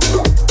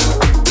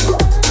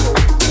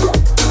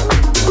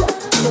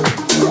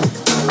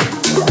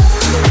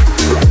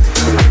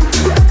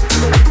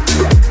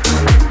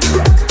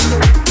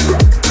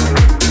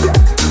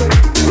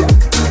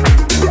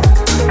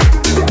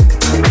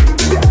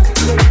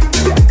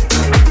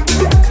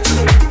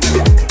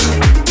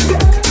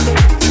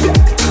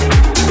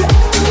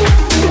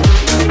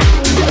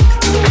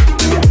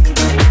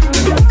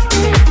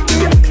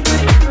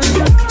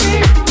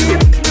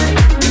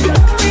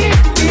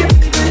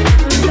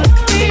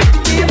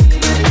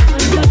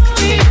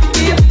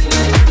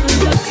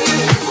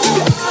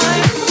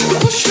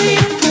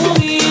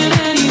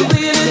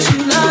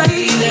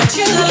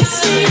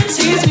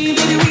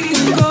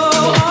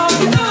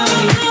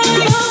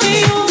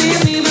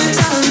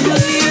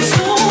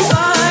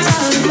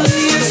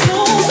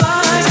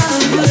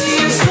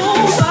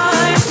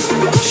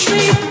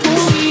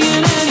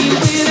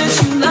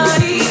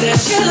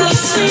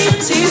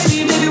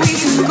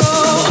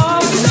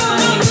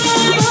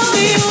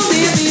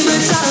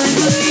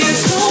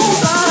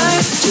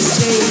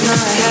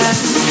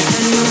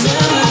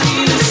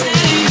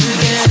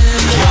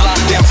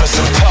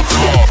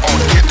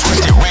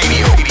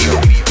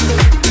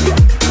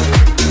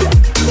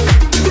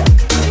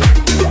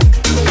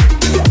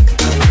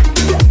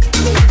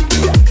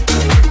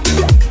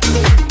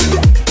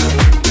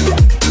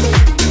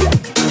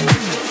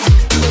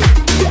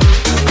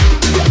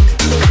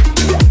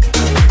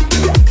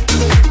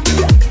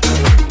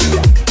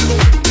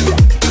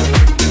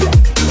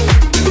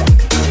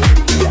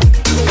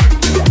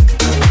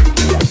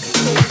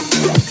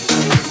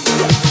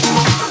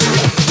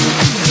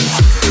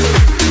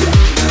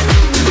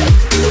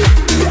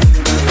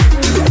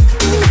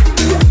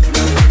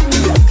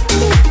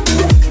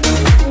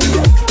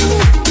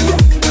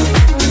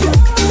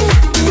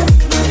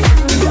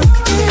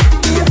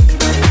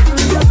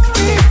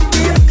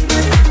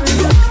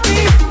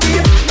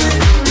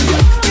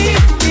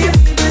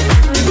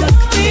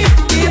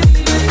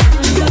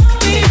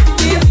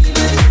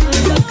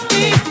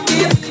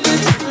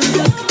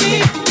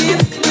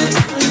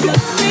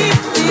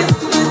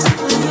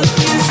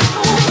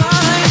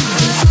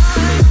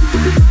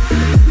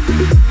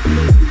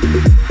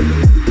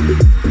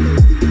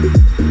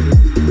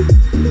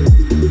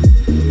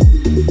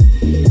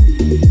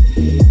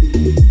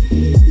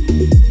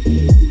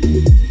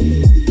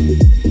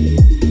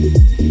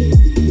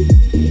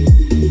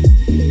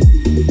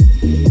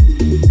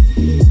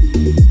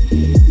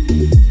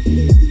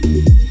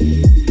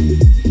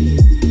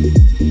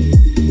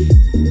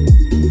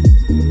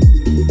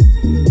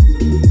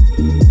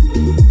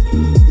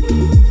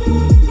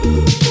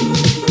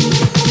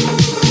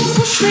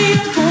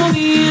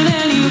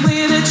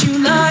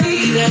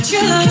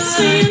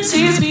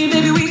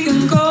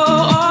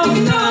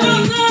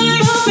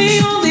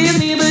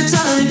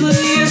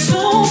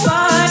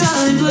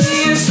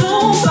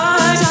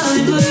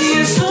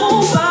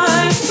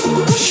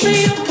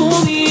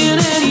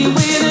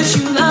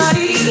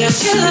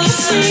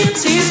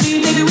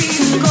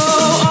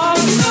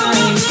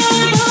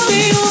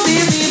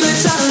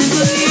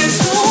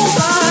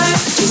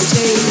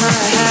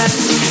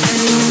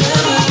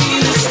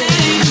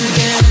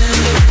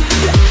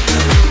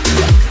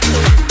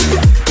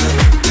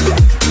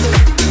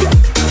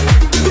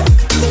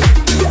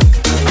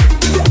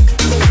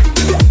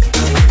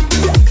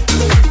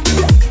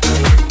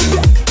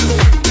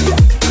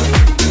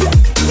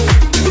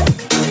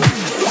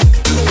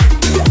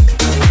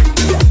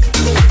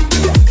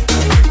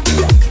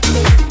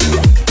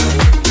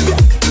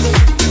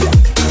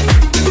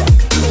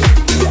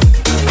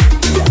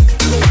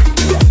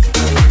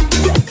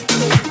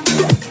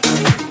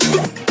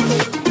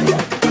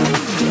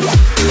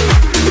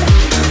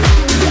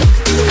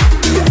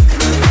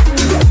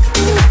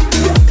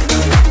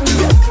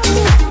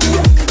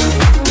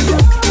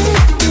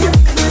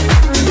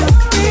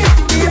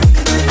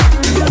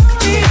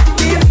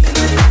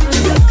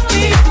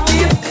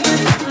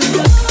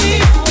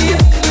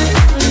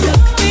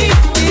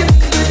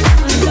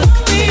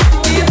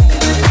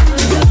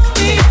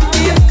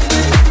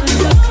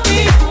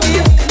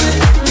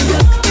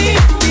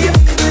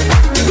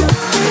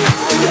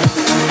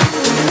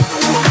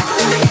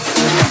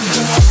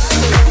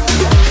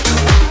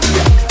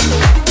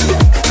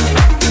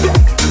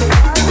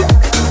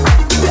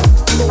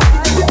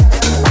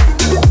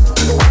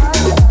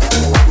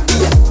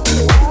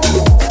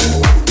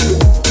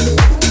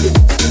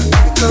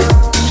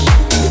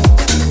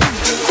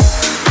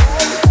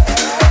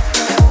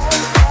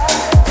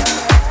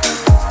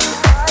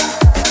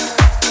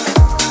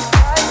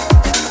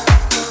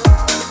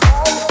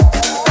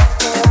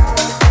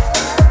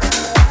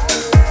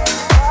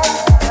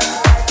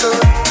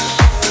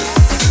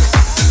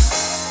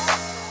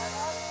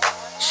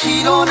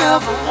 don't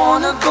ever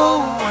wanna go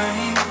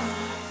away.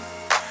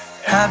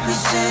 Happy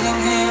sitting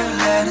here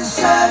letting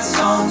sad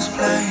songs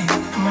play.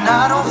 And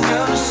I don't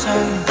feel the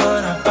same,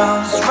 but I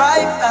bounce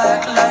right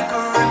back like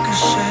a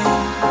ricochet.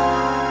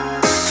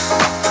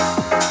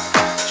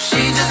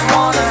 She just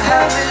wanna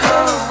have it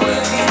her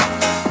way.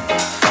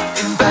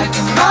 And back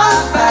in my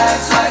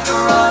bags like a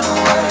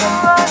runaway.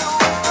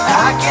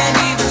 I can't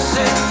even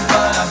sing,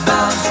 but I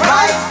bounce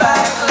right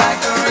back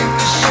like a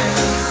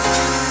ricochet.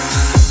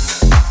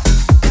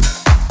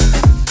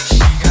 She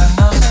got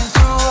nothing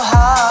to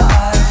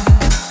hide.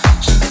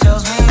 She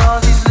tells me all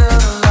these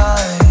little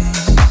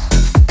lies.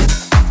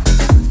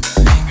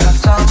 Ain't got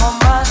time on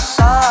my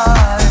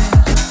side,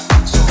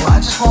 so I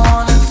just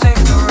wanna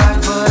take the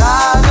ride. But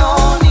I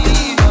don't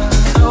even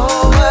know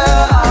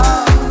where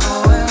I'm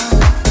going.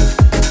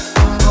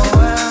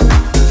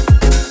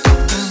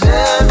 Cause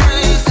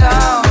every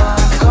time I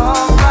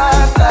come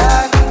right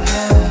back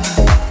again.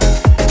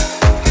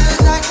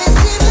 Cause I can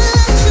see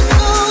that you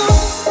go.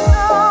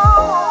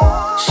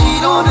 She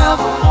don't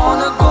ever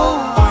wanna go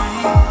away.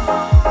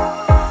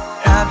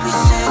 Happy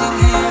sitting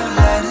here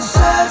letting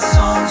sad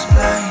songs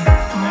play.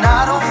 And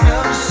I don't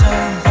feel the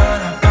same, but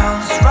I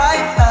bounce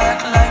right back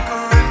like a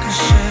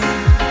ricochet.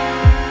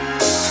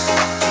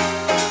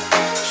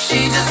 She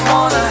just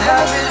wanna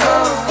have it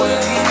her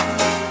way.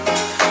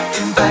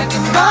 And back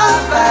in my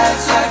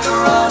bags like a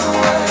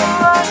runaway.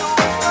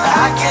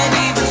 I can't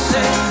even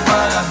sing,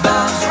 but I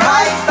bounce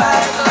right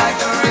back like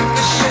a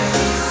ricochet.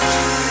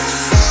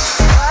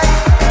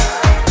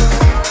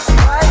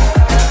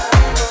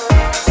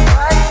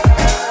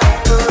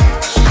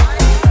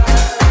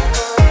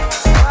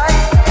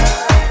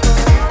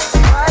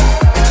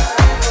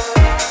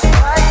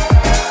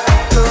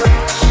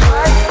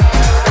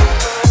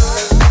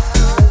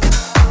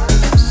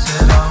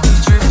 Said, are we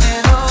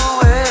drifting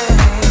away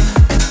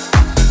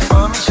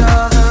from each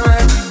other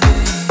every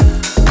day?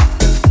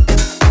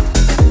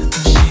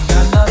 She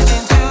got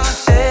nothing to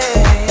say,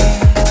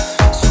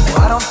 so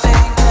I don't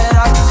think that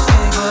I can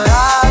stay. But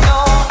I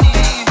don't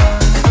even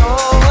know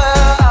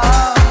where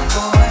I'm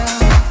going.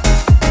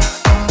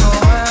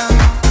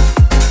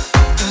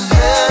 Cause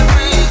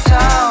every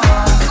time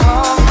I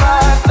come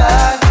right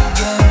back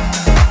again.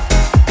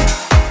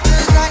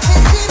 Cause I can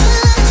see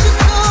that you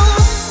go.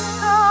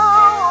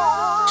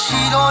 She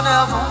don't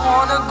ever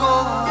wanna go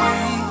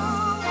away.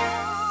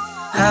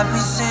 Happy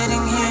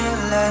sitting here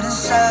letting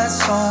sad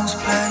songs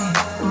play.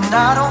 And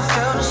I don't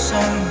feel the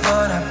same,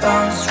 but I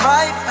bounce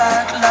right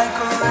back like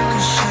a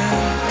ricochet.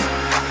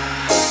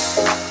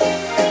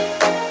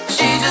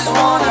 She just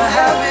wanna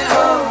have it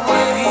her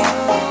way.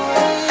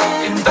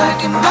 And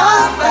back in my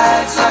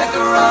bags like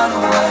a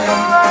runaway.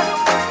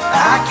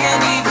 I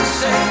can't even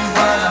sing,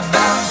 but I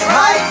bounce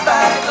right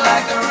back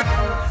like a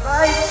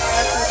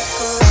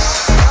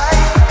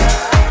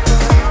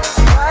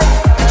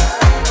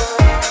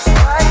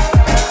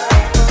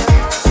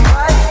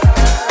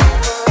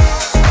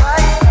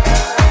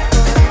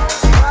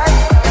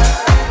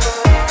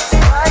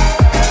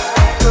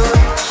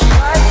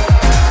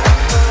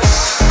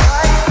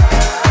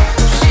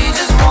She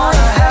just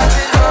wanna have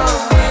it her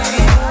way.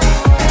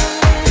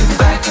 And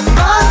back in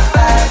my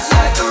bags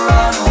like a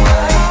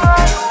runaway.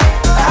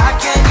 I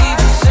can't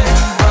even sing,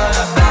 but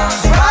I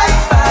bounce right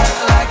back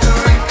like a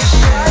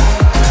ricochet.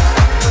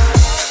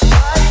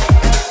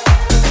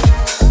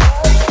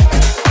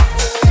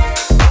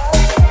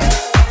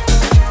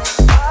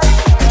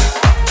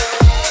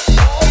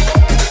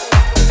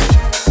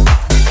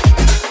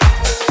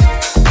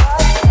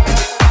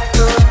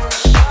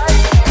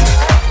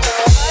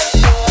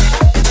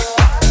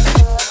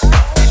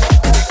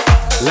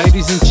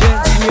 Ladies and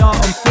gents, we are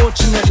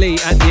unfortunately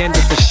at the end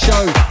of the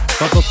show.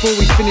 But before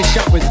we finish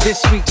up with this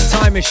week's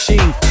Time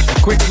Machine, a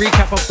quick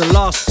recap of the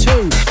last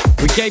two.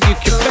 We gave you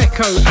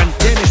Quebeco and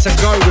Dennis a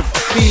go with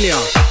Ophelia.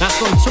 That's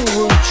on Tool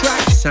Room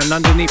Tracks. And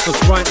underneath us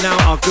right now,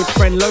 our good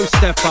friend Low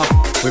Steppa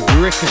with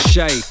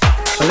Ricochet.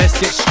 But let's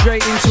get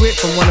straight into it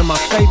from one of my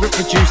favourite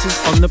producers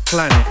on the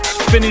planet.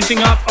 Finishing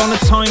up on a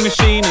time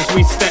machine as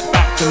we step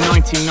back to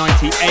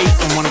 1998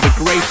 on one of the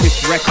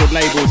greatest record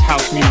labels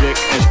house music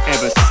has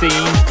ever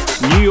seen.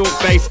 New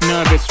York-based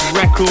Nervous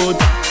Records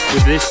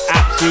with this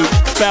absolute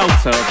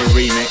belter of a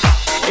remix.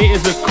 It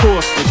is of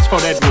course the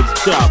Todd Edwards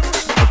dub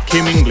of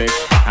Kim English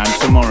and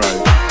Tomorrow.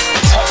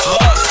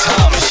 Tough love.